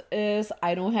this is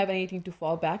I don't have anything to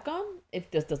fall back on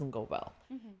if this doesn't go well.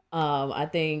 I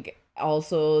think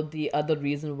also the other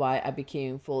reason why I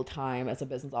became full-time as a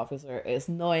business officer is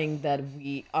knowing that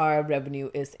our revenue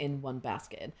is in one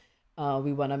basket.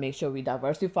 We want to make sure we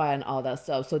diversify and all that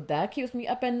stuff. So that keeps me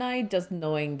up at night, just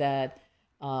knowing that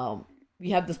we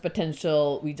have this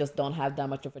potential. We just don't have that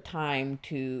much of a time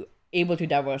to able to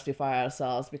diversify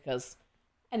ourselves because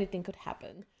anything could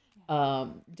happen.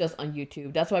 Just on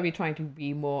YouTube. That's why we're trying to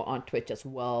be more on Twitch as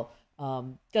well.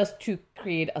 Just to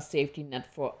create a safety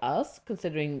net for us,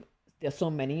 considering there's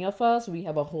so many of us. We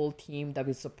have a whole team that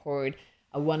we support.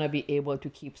 I want to be able to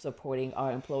keep supporting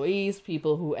our employees,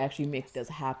 people who actually make this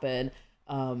happen.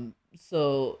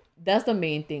 So that's the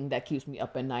main thing that keeps me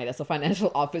up at night as a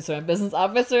financial officer and business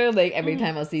officer. Like every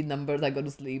time I see numbers, I go to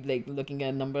sleep, like looking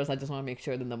at numbers. I just want to make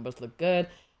sure the numbers look good.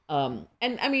 And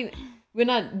I mean, we're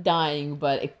not dying,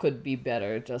 but it could be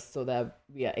better just so that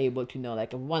we are able to know,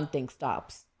 like, if one thing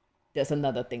stops, there's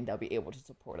another thing that'll be able to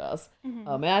support us.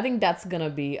 And I think that's going to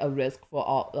be a risk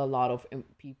for a lot of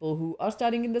people who are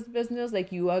starting in this business.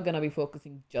 Like, you are going to be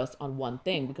focusing just on one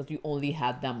thing because you only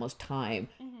have that much time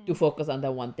to focus on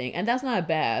that one thing. And that's not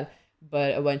bad,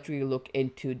 but eventually you look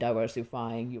into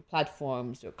diversifying your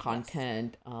platforms, your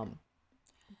content.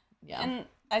 And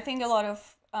I think a lot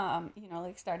of,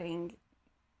 like starting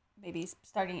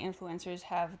influencers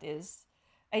have this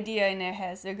idea in their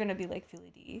heads they're gonna be like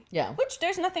Philly D. Yeah. Which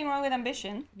there's nothing wrong with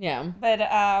ambition. Yeah. But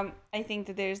I think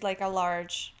that there's like a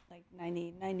large, like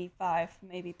 90, 95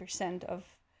 maybe percent of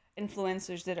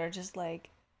influencers that are just like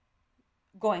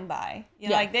going by. You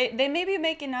know, Yeah. like they maybe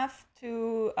make enough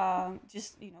to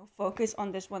just, you know, focus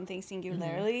on this one thing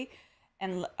singularly,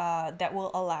 and that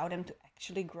will allow them to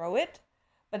actually grow it.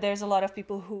 But there's a lot of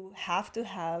people who have to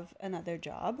have another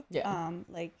job. Yeah.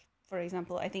 Like, for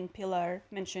example, I think Pilar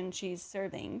mentioned she's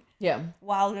serving Yeah.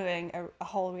 while doing a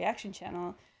whole reaction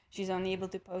channel. She's only able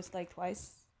to post like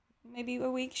twice, maybe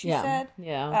a week, she Yeah. said.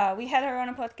 Yeah. We had her on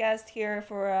a podcast here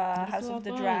for That's House a lot of the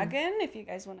of fun. Dragon. If you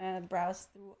guys want to browse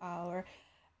through our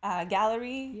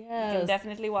gallery, you can Yes.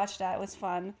 definitely watch that. It was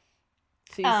fun.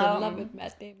 She's in love with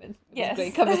Matt Damon. It was yes. a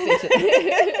great conversation.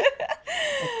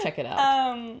 Check it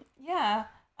out. Yeah.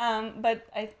 But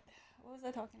what was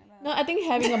I talking about? No, I think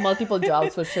having a multiple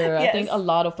jobs for sure. I think Yes. a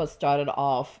lot of us started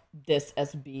off this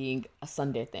as being a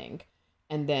Sunday thing.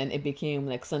 And then it became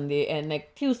like Sunday and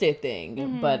like Tuesday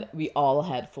thing. But we all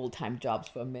had full-time jobs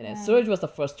for a minute. Surge was the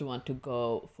first one to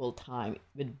go full-time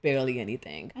with barely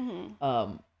anything.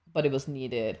 But it was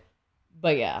needed.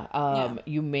 But yeah,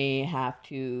 you may have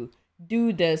to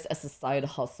do this as a side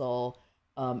hustle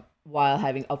while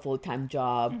having a full-time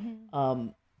job.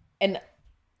 And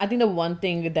I think the one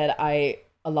thing that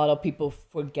a lot of people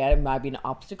forget might be an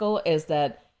obstacle is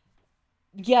that,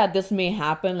 yeah, this may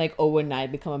happen like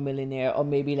overnight, become a millionaire, or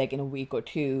maybe like in a week or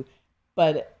two,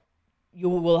 but you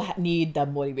will need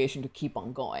that motivation to keep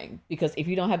on going. Because if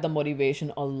you don't have the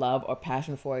motivation or love or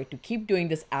passion for it to keep doing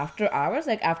this after hours,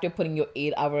 like after putting your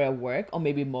 8 hour at work or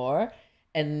maybe more,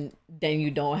 and then you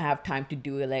don't have time to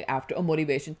do it like after, or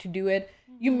motivation to do it,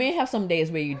 you may have some days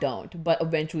where you don't, but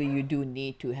eventually you do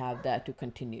need to have that to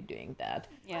continue doing that.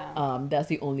 Yeah. That's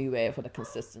the only way for the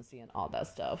consistency and all that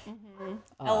stuff.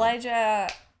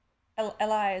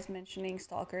 Eli is mentioning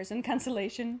stalkers and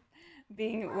cancellation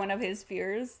being one of his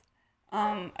fears.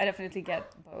 I definitely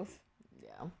get both.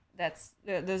 Yeah.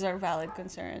 Those are valid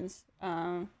concerns.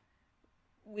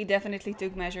 We definitely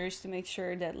took measures to make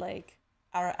sure that like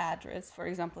our address, for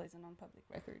example, is a non-public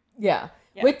record. Yeah.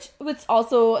 Yeah. Which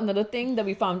also another thing that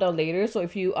we found out later. So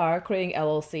if you are creating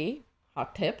LLC,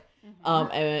 hot tip,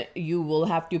 you will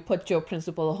have to put your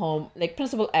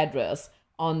principal address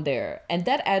on there, and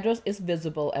that address is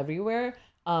visible everywhere.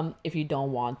 If you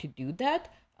don't want to do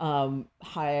that,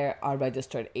 hire a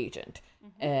registered agent,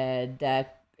 and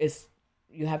that is,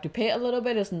 you have to pay a little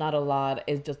bit. It's not a lot.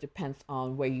 It just depends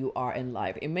on where you are in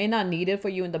life. It may not need it for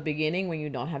you in the beginning when you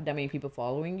don't have that many people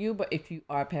following you, but if you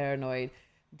are paranoid,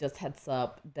 just heads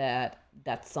up that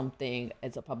that's something,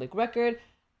 it's a public record.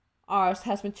 Ours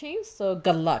has been changed, so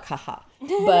good luck, haha.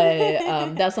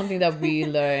 But that's something that we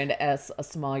learned as a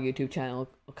small YouTube channel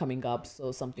coming up,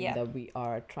 so something that we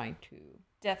are trying to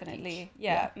Definitely. teach.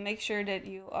 Yeah. Make sure that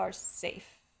you are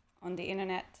safe on the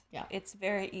internet. Yeah. It's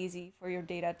very easy for your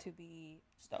data to be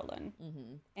stolen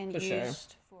and For sure.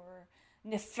 used for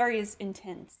nefarious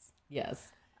intents.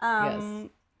 Yes.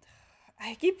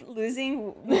 I keep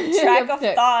losing track of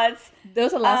thoughts. There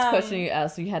was the last question you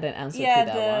asked. You had an answer to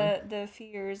that one. The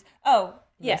fears. Oh,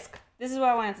 yes. Risk. This is what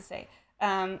I wanted to say.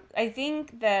 I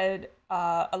think that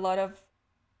a lot of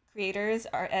creators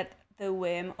are at the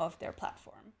whim of their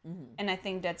platform. And I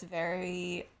think that's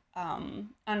very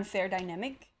unfair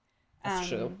dynamic. That's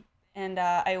true. And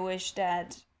I wish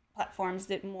that platforms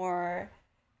did more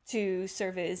to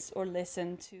service or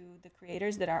listen to the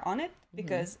creators that are on it,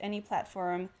 because any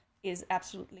platform is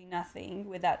absolutely nothing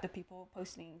without the people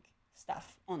posting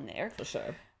stuff on there. For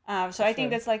sure. So I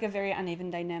think that's like a very uneven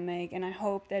dynamic, and I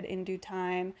hope that in due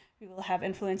time we will have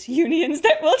influence unions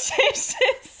that will change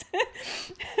this.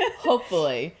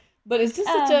 Hopefully. But it's just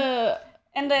such a...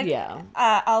 And like Yeah.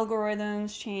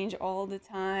 Algorithms change all the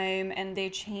time, and they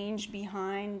change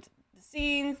behind the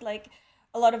scenes. Like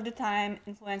a lot of the time,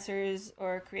 influencers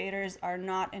or creators are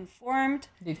not informed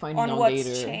They find on out what's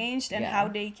later. changed and Yeah. how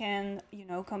they can,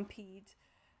 compete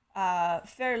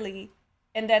fairly.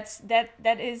 And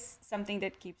that is something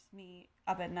that keeps me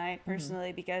up at night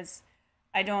personally, because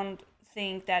I don't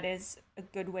think that is a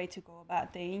good way to go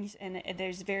about things, and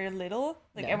there's very little,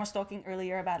 like I was talking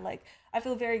earlier about, like I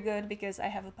feel very good because I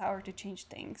have the power to change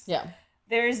things. Yeah.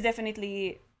 There is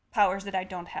definitely powers that I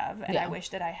don't have, and I wish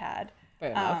that I had.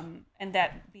 Fair enough. And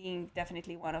that being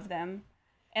definitely one of them.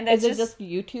 And that's Is it just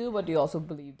YouTube, or do you also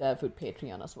believe that with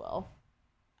Patreon as well?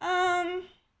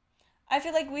 I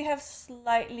feel like we have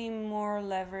slightly more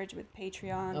leverage with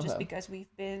Patreon just Okay. because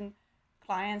we've been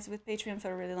clients with Patreon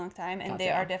for a really long time, and they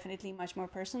Gotcha. are definitely much more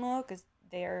personal because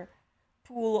their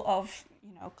pool of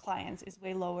clients is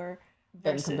way lower.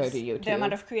 than versus compared to YouTube. the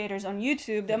amount of creators on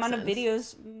YouTube, the Makes amount of sense.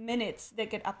 videos, minutes that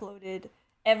get uploaded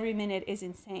every minute is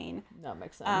insane. That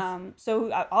makes sense.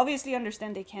 So I obviously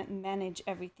understand they can't manage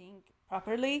everything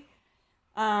properly.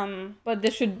 But they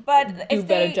should But do if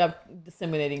better they- job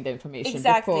disseminating the information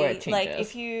Exactly. before it changes. Like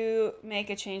if you make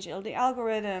a change in the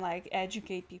algorithm, like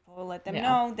educate people, let them Yeah.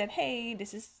 know that hey,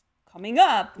 this is coming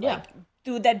up. Yeah. Like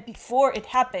do that before it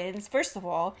happens. First of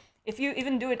all, if you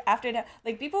even do it after that,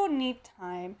 like people need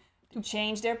time to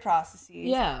change their processes,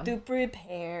 Yeah. to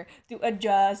prepare, to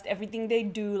adjust everything they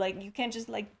do. Like you can't just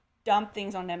like dump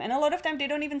things on them. And a lot of time they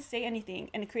don't even say anything,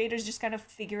 and the creators just kind of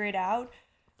figure it out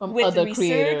From with other research.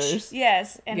 creators.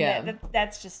 Yes, and Yeah.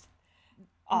 that's just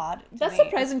odd. to That's me.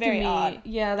 surprising It's to very me. odd.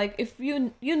 Yeah, like if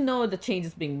you know the change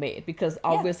is being made, because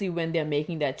obviously when they're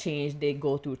making that change, they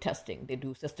go through testing. They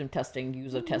do system testing,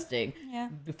 user testing Yeah.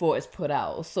 before it's put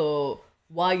out. So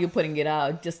while you're putting it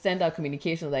out, just send out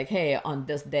communication like, hey, on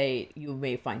this date you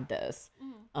may find this.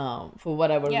 For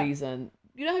whatever Yeah. reason.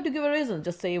 You don't have to give a reason.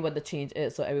 Just say what the change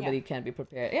is so everybody can be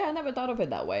prepared. Yeah, I never thought of it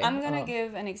that way. I'm gonna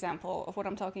give an example of what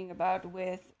I'm talking about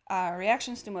with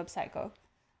reactions to Mob Psycho.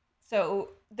 So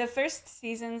the first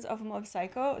seasons of Mob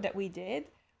Psycho that we did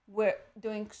were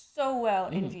doing so well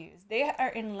in views. They are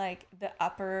in like the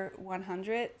upper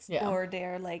 100s, Yeah. or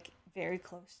they're like very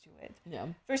close to it. Yeah.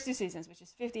 First two seasons, which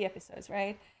is 50 episodes,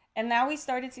 right? And now we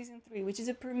started season 3, which is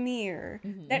a premiere.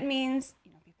 That means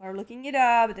people are looking it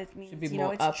up. That means be it's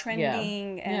more up, yeah.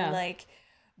 trending, and Yeah. like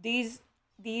these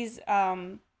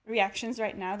reactions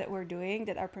right now that we're doing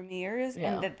that are premieres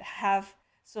Yeah. and that have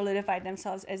solidified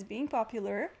themselves as being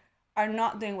popular are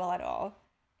not doing well at all.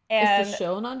 And Is the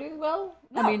show not doing well?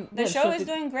 no, the show is show's-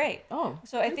 doing great. Oh,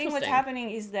 So I think what's interesting.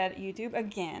 happening is that YouTube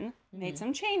again made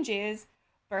some changes.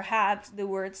 Perhaps the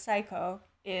word psycho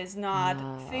is not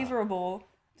favorable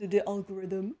to the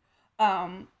algorithm.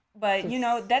 But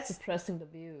that's suppressing the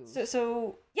views.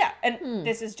 so yeah, and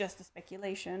this is just a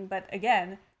speculation, but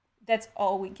again, that's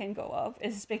all we can go of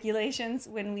is speculations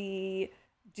when we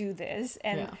do this.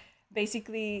 And Yeah.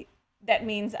 basically that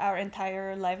means our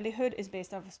entire livelihood is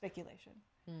based off of speculation.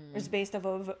 Or it's based off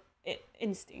of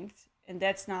instinct, and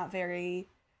that's not very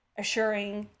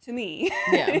assuring to me.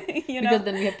 Yeah, you know? because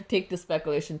then we have to take the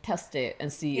speculation, test it,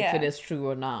 and see if Yeah. it is true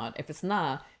or not. If it's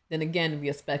not, then again we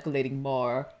are speculating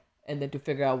more, and then to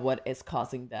figure out what is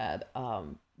causing that.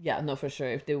 Yeah, no, for sure.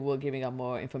 If they were giving out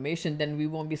more information, then we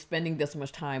won't be spending this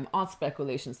much time on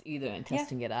speculations either and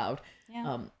testing it out.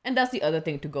 Yeah. And that's the other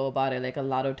thing to go about it. Like a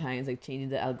lot of times, like changing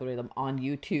the algorithm on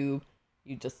YouTube,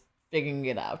 you just figuring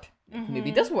it out. Like,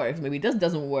 maybe this works, maybe this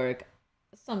doesn't work.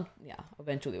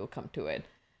 Eventually we'll come to it.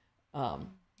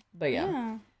 But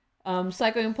yeah.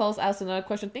 Psycho Impulse asked another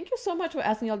question. Thank you so much for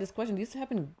asking all these questions. These have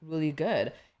been really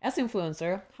good. As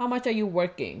influencer, how much are you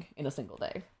working in a single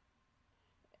day?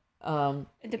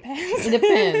 It depends. It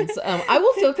depends. I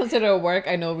will still consider it work.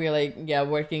 I know we're like,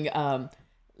 working.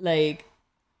 Like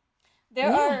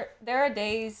There are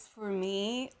days for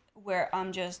me where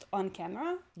I'm just on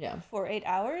camera for 8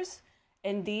 hours,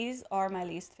 and these are my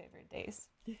least favorite days.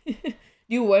 Do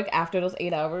you work after those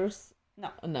 8 hours? No.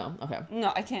 No. Okay.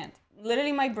 No, I can't.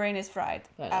 Literally, my brain is fried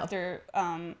Fair enough. after.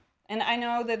 And I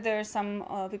know that there are some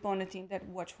people on the team that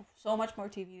watch so much more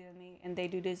TV than me, and they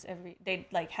do this they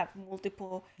like have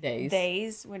multiple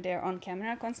days when they're on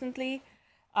camera constantly.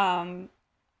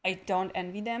 I don't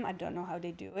envy them. I don't know how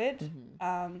they do it.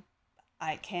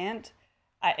 I can't.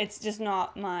 It's just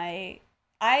not my.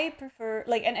 I prefer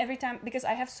and every time, because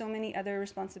I have so many other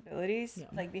responsibilities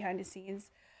like behind the scenes.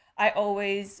 I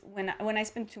always when I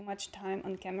spend too much time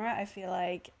on camera, I feel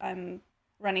like I'm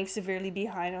running severely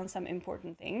behind on some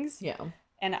important things. Yeah.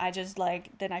 And I just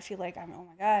then I feel like oh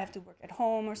my God, I have to work at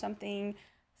home or something.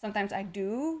 Sometimes I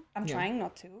do. I'm trying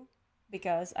not to,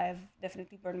 because I've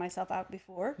definitely burned myself out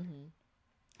before.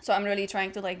 So I'm really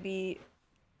trying to be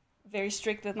very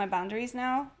strict with my boundaries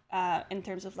now, in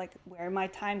terms of where my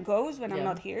time goes when I'm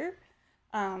not here.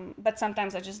 But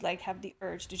sometimes I just have the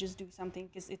urge to just do something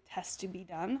because it has to be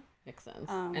done. Makes sense.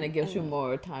 And it gives you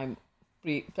more time,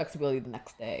 free flexibility the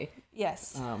next day.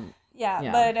 Yes.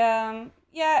 Yeah. But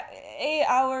 8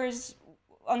 hours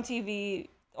on TV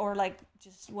or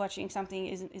just watching something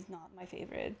is not my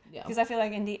favorite. Yeah. Because I feel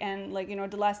like in the end,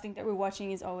 the last thing that we're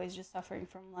watching is always just suffering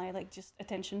from just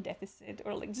attention deficit,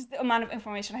 or just the amount of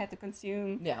information I had to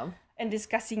consume. Yeah. And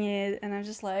discussing it, and I'm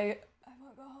just oh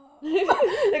my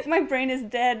God. My brain is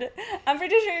dead. I'm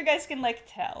pretty sure you guys can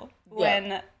tell when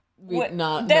that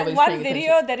nobody's one paying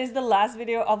video attention. that is the last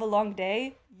video of a long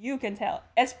day. You can tell,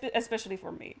 especially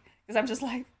for me, because I'm just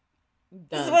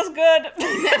This Done. was good.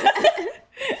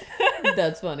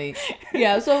 That's funny.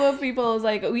 Yeah, so for people, it's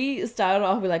like we started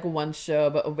off with like one show,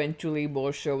 but eventually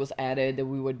more show was added that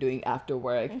we were doing after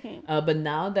work. But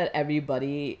now that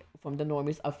everybody from the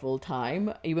normies are full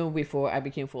time, even before I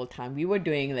became full time, we were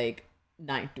doing like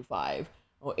 9 to 5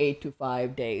 or 8 to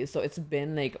 5 days. So it's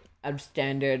been like a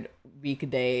standard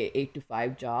weekday 8 to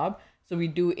 5 job. So we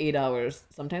do 8 hours,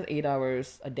 sometimes 8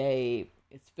 hours a day.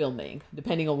 It's filming,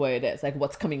 depending on where it is, like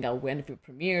what's coming out when, if it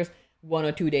premieres. 1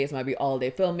 or 2 days might be all day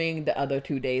filming. The other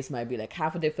 2 days might be like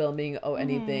half a day filming or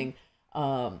anything.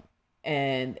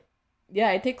 And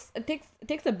yeah, it takes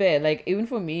a bit. Like even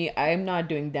for me, I'm not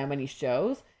doing that many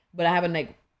shows, but I haven't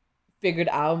like figured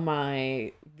out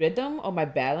my rhythm or my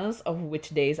balance of which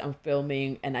days I'm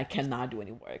filming and I cannot do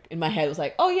any work. In my head, it was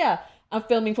like, oh yeah, I'm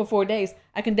filming for 4 days.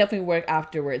 I can definitely work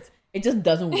afterwards. It just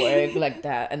doesn't work like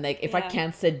that. And like if I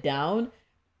can't sit down,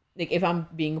 like if I'm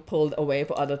being pulled away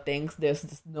for other things, there's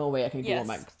just no way I can do all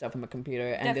my stuff on my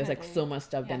computer. And there's like so much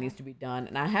stuff that needs to be done.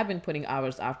 And I have been putting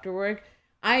hours after work.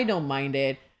 I don't mind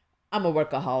it. I'm a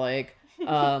workaholic.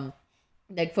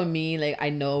 Like for me, like I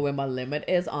know where my limit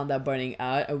is on that burning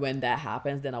out, and when that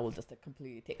happens, then I will just like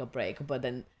completely take a break. But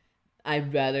then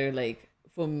I'd rather like,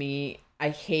 for me, I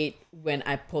hate when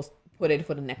I put it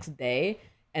for the next day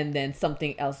and then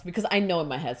something else, because I know in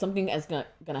my head something is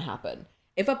gonna happen.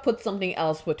 If I put something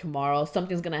else for tomorrow,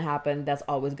 something's gonna happen that's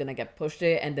always gonna get pushed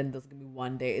it, and then there's gonna be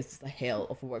one day it's just a hell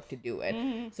of work to do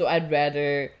it. So I'd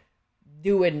rather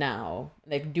do it now,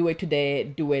 like do it today,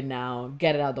 do it now,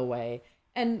 get it out of the way.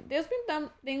 And there's been some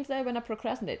things that when I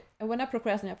procrastinate, and when I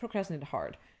procrastinate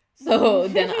hard. So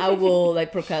then I will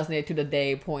like procrastinate to the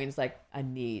day points like I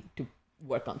need to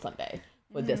work on Sunday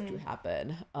for this to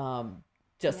happen,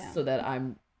 just so that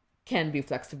I'm can be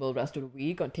flexible rest of the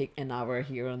week or take an hour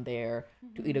here and there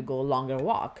to either go a longer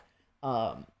walk.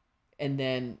 And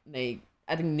then like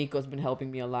I think Nico's been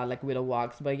helping me a lot like with the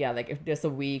walks. But yeah, like if there's a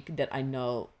week that I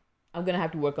know I'm gonna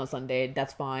have to work on Sunday,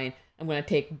 that's fine. I'm gonna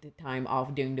take the time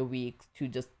off during the week to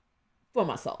just for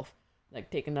myself. Like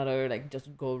take another like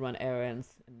just go run errands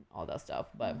and all that stuff.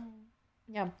 But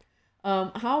yeah.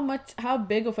 How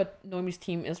big of a Normies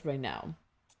team is right now?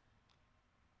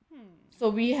 So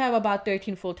we have about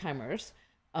 13 full-timers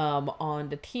on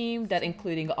the team, that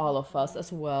including all of us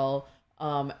as well.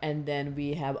 And then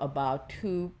we have about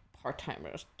 2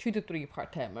 to 3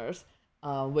 part-timers,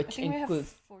 which includes we have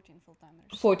 14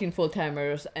 full-timers. 14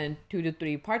 full-timers and 2 to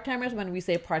 3 part-timers. When we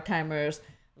say part-timers,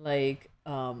 like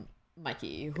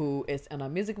Mikey, who is on our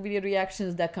music video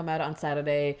reactions that come out on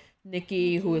Saturday,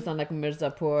 Nikki, who is on like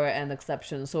Mirzapur and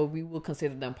Exception. So we will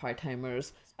consider them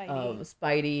part-timers.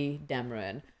 Spidey,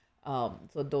 Dameron.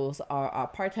 So those are our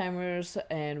part-timers,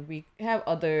 and we have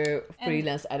other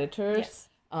freelance editors.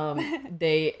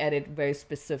 They edit very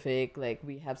specific, like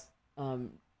we have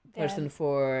person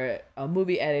for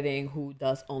movie editing who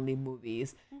does only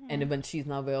movies, and when she's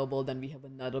not available, then we have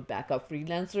another backup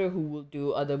freelancer who will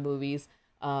do other movies,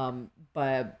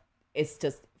 but it's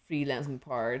just freelancing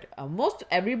part. Most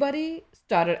everybody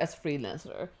started as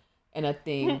freelancer. And I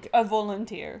think a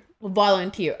volunteer.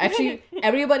 Actually,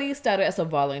 everybody started as a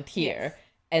volunteer,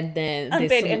 and then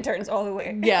unpaid interns all the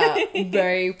way.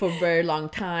 For a very long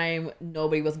time,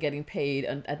 nobody was getting paid,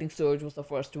 and I think Surge was the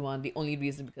first one. The only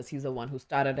reason because he's the one who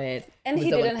started it, and he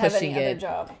didn't have any other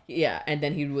job. Yeah, and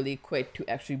then he really quit to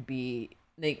actually be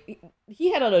like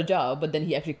he had another job, but then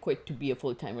he actually quit to be a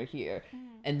full timer here,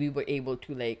 and we were able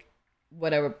to like.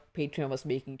 Whatever Patreon was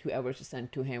making 2 hours to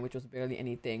send to him, which was barely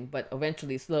anything. But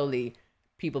eventually, slowly,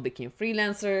 people became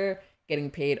freelancer,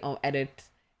 getting paid on edit.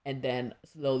 And then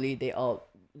slowly they all,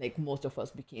 like most of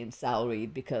us became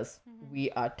salaried because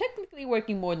we are technically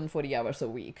working more than 40 hours a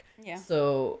week. Yeah.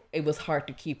 So it was hard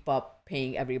to keep up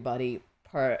paying everybody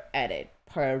per edit,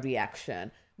 per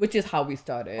reaction, which is how we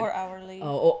started. Or hourly.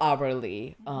 Or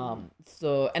hourly.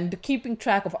 So, and the keeping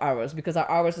track of hours, because our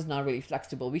hours is not really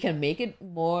flexible. We can make it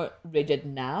more rigid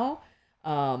now,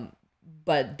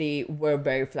 but they were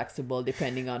very flexible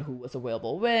depending on who was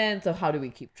available when. So how do we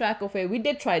keep track of it? We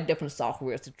did try different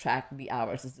softwares to track the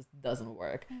hours. It just doesn't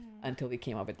work until we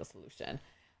came up with the solution.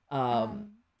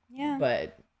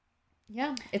 But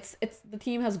yeah, it's the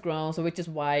team has grown, so which is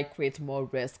why it creates more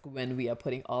risk when we are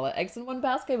putting all our eggs in one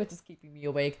basket, which is keeping me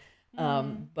awake.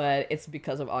 But it's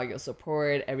because of all your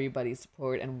support, everybody's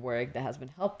support and work that has been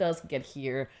helped us get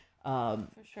here. For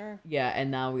sure. Yeah, and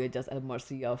now we are just at the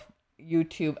mercy of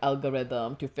YouTube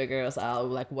algorithm to figure us out,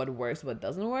 like what works, what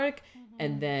doesn't work,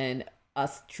 and then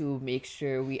us to make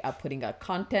sure we are putting out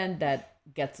content that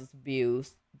gets us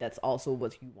views. That's also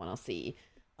what you want to see.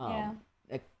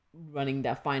 Like running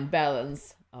that fine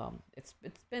balance. It's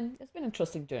been an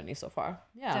interesting journey so far.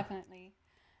 Yeah. Definitely.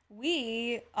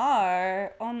 We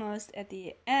are almost at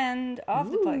the end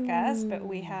of the podcast, but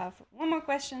we have one more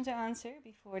question to answer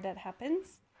before that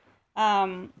happens.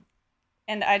 And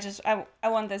I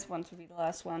want this one to be the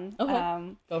last one.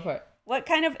 Okay. Go for it. What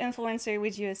kind of influencer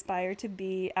would you aspire to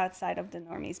be outside of the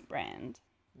Normies brand?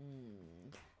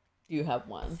 Do you have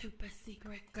one? Super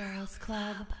secret girls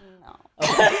club. No.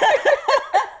 Okay.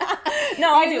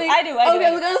 No, I do. Okay,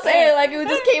 I was gonna say, like, it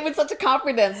just came with such a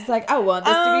confidence. It's like, I want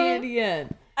this to be in the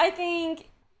end. I think,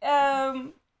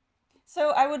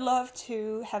 so I would love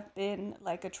to have been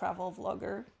like a travel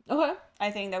vlogger. Okay.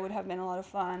 I think that would have been a lot of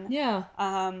fun. Yeah.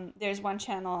 There's one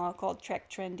channel called Trek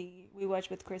Trendy. We watch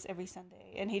with Chris every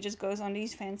Sunday, and he just goes on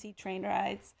these fancy train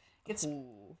rides. Gets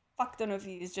fuck ton of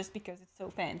views just because it's so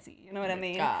fancy. You know what I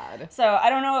mean? God. So I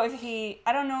don't know if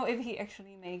he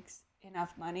actually makes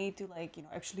enough money to, like, you know,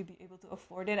 actually be able to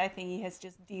afford it. I think he has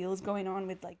just deals going on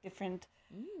with like different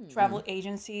travel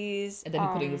agencies, And then he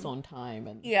putting his own time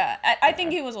and yeah. I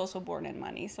think he was also born in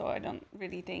money, so I don't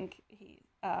really think he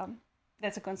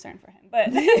that's a concern for him,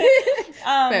 but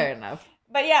fair enough.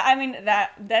 But yeah, I mean,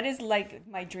 that is like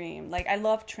my dream. Like, I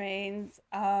love trains,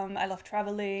 I love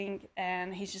traveling,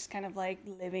 and he's just kind of like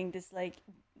living this like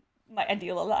my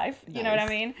ideal life. You know what I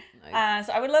mean? Nice.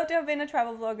 So I would love to have been a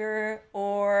travel vlogger,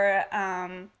 or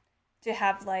to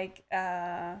have like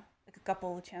a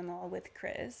couple channel with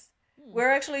Chris.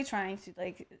 We're actually trying to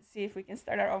like see if we can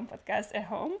start our own podcast at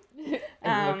home.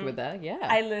 And work with that, yeah.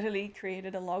 I literally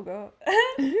created a logo,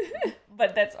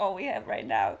 but that's all we have right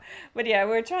now. But yeah,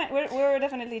 we're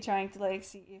definitely trying to like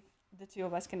see if the two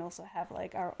of us can also have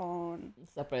like our own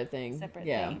separate thing.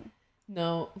 thing.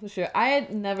 No, for sure. I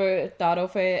had never thought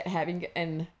of it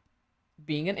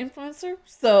being an influencer.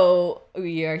 So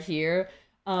we are here.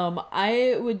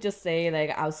 I would just say,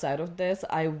 like, outside of this,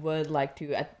 I would like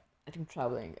to. I think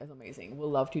traveling is amazing.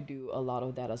 We'll love to do a lot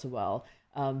of that as well.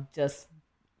 I've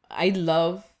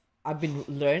been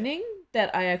learning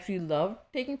that I actually love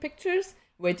taking pictures,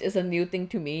 which is a new thing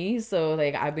to me. So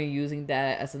like, I've been using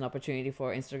that as an opportunity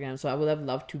for Instagram. So I would have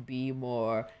loved to be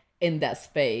more in that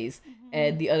space.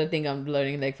 And the other thing I'm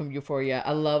learning, like, from Euphoria,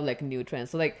 I love like new trends.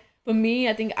 So like, for me,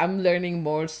 I think I'm learning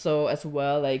more so as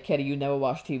well. Like, Katie, you never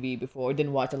watched TV before,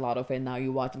 didn't watch a lot of it. Now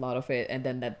you watch a lot of it, and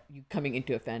then that you coming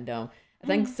into a fandom. I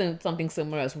think something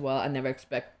similar as well. I never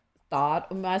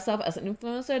thought of myself as an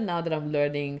influencer. Now that I'm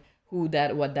learning what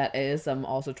that is, I'm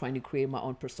also trying to create my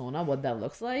own persona, what that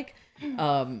looks like.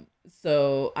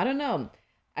 So I don't know.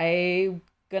 I'm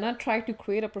gonna try to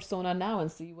create a persona now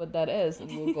and see what that is, and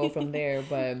we'll go from there.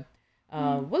 But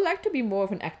would like to be more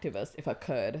of an activist if I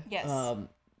could. Yes.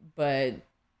 But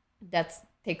that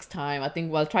takes time. I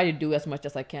think I'll try to do as much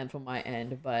as I can from my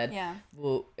end, but Yeah.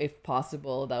 if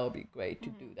possible, that would be great to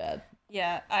do that.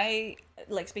 Yeah, I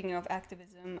like, speaking of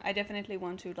activism, I definitely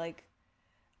want to, like,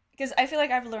 because I feel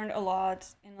like I've learned a lot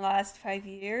in the last 5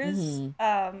 years,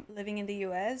 living in the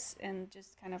US, and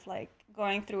just kind of like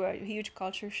going through a huge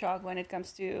culture shock when it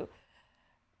comes to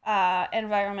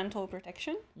environmental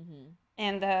protection.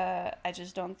 And I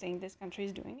just don't think this country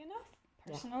is doing enough,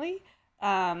 personally.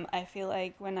 I feel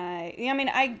like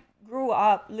I grew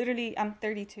up, literally, I'm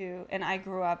 32, and I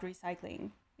grew up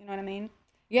recycling. You know what I mean?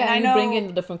 Yeah, and you I know, bring in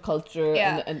the different culture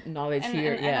and knowledge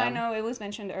here. And I know it was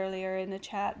mentioned earlier in the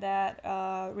chat that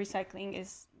recycling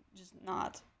is just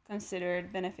not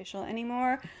considered beneficial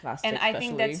anymore. Plastic, and I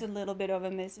think especially. that's a little bit of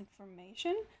a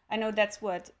misinformation. I know that's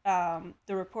what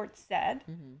the report said,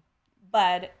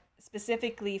 but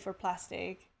specifically for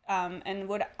plastic, and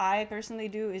what I personally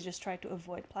do is just try to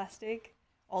avoid plastic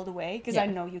all the way, because I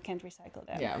know you can't recycle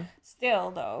them. Yeah.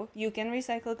 Still, though, you can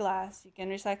recycle glass, you can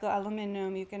recycle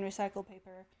aluminum, you can recycle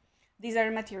paper. These are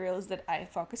the materials that I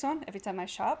focus on every time I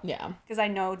shop. Yeah. Because I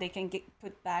know they can get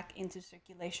put back into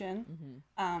circulation.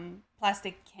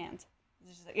 Plastic can't.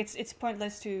 It's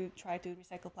pointless to try to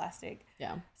recycle plastic.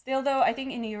 Yeah. Still, though, I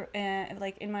think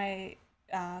in my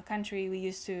country, we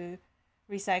used to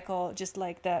recycle just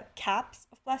like the caps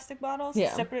of plastic bottles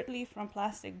separately from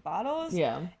plastic bottles.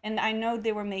 Yeah. And I know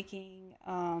they were making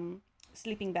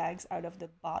sleeping bags out of the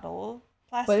bottle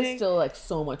plastic. But it's still like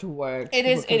so much work. It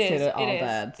is.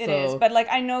 But like,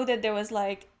 I know that there was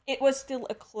like, it was still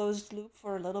a closed loop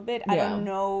for a little bit. I don't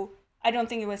know. I don't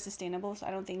think it was sustainable, so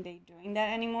I don't think they're doing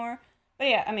that anymore. But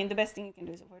yeah, I mean, the best thing you can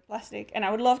do is avoid plastic. And I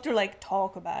would love to like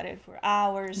talk about it for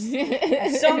hours. I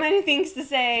have so many things to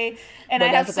say, and But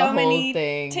I have that's so like a whole many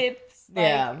thing. tips,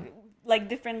 like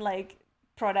different like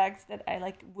products that I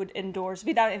like would endorse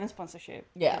without even sponsorship.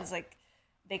 Yeah. It's like,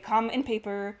 they come in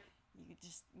paper. You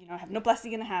just have no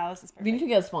plastic in the house. It's perfect. We need to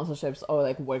get sponsorships or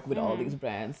like work with all these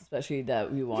brands, especially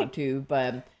that we want to.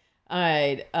 But all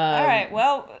right. All right.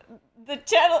 Well, the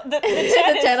channel the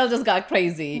channel just got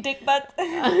crazy. Dick butt.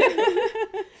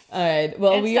 All right.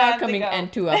 Well, It's we are time to coming go.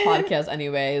 into a podcast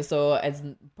anyway, so it's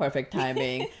perfect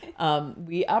timing.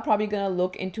 We are probably gonna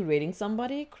look into rating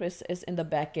somebody. Chris is in the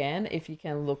back end. If you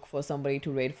can look for somebody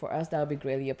to rate for us, that would be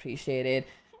greatly appreciated.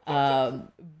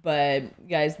 But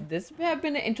guys, this have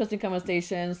been an interesting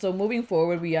conversation. So moving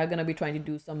forward, we are gonna be trying to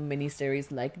do some mini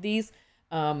series like these.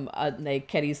 Like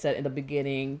Ketty said in the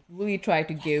beginning, really try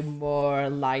to give more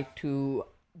light to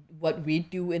what we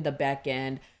do in the back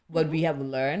end, what we have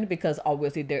learned, because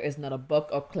obviously there is not a book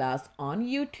or class on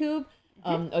YouTube,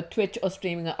 or Twitch or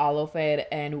streaming or all of it,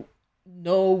 and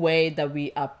no way that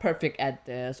we are perfect at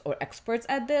this or experts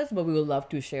at this, but we would love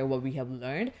to share what we have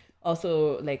learned.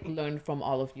 Also, like, learn from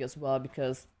all of you as well,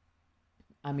 because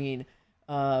I mean,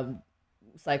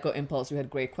 Psycho Impulse, you had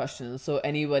great questions. So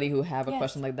anybody who have a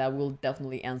question like that, we'll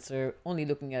definitely answer, only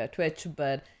looking at a Twitch.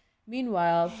 But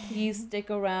meanwhile, please stick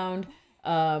around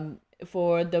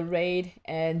for the raid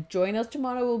and join us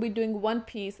tomorrow. We'll be doing One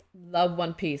Piece. Love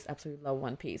One Piece. Absolutely love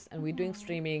One Piece. And we're doing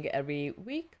streaming every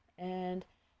week, and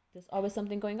there's always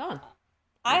something going on.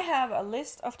 I have a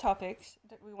list of topics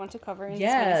that we want to cover in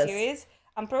Yes. this mini-series.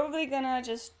 I'm probably gonna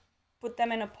just put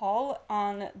them in a poll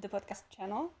on the podcast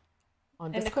channel, On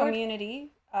in the Discord.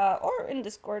 community, or in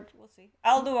Discord. We'll see.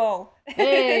 I'll do all.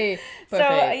 Hey, So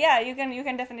perfect. yeah, you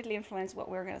can definitely influence what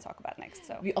we're gonna talk about next.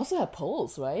 So We also have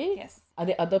polls, right? yes. Are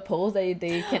there other polls that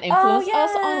they can influence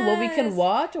us on what we can yes.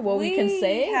 watch or what we can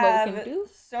say, what we can do?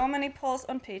 So many polls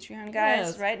on Patreon, guys.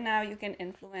 Yes. Right now, you can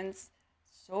influence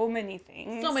so many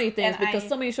things. So many things, and because I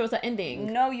so many shows are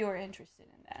ending. know you're interested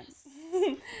in that.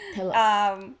 Tell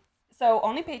us. So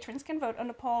only patrons can vote on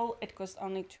the poll. It costs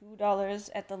only $2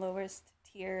 at the lowest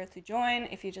tier to join.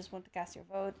 If you just want to cast your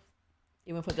vote,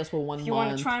 Even for just for 1 if month. you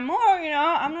want to try more,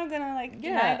 I'm not gonna deny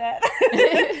Yeah. that.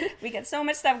 We get so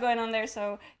much stuff going on there.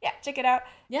 So yeah, check it out.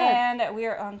 Yeah. And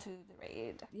we're on to the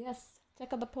raid. Yes.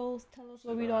 Check out the polls. Tell us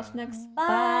what we watch next.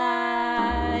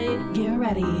 Bye. Get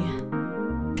ready,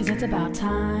 cause it's about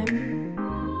time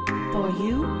for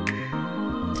you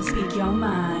to speak your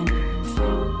mind.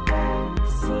 Super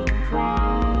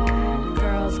secret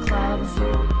girls club.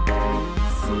 Super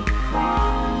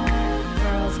secret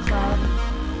girls club.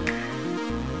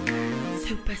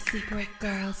 Super secret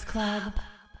girls club.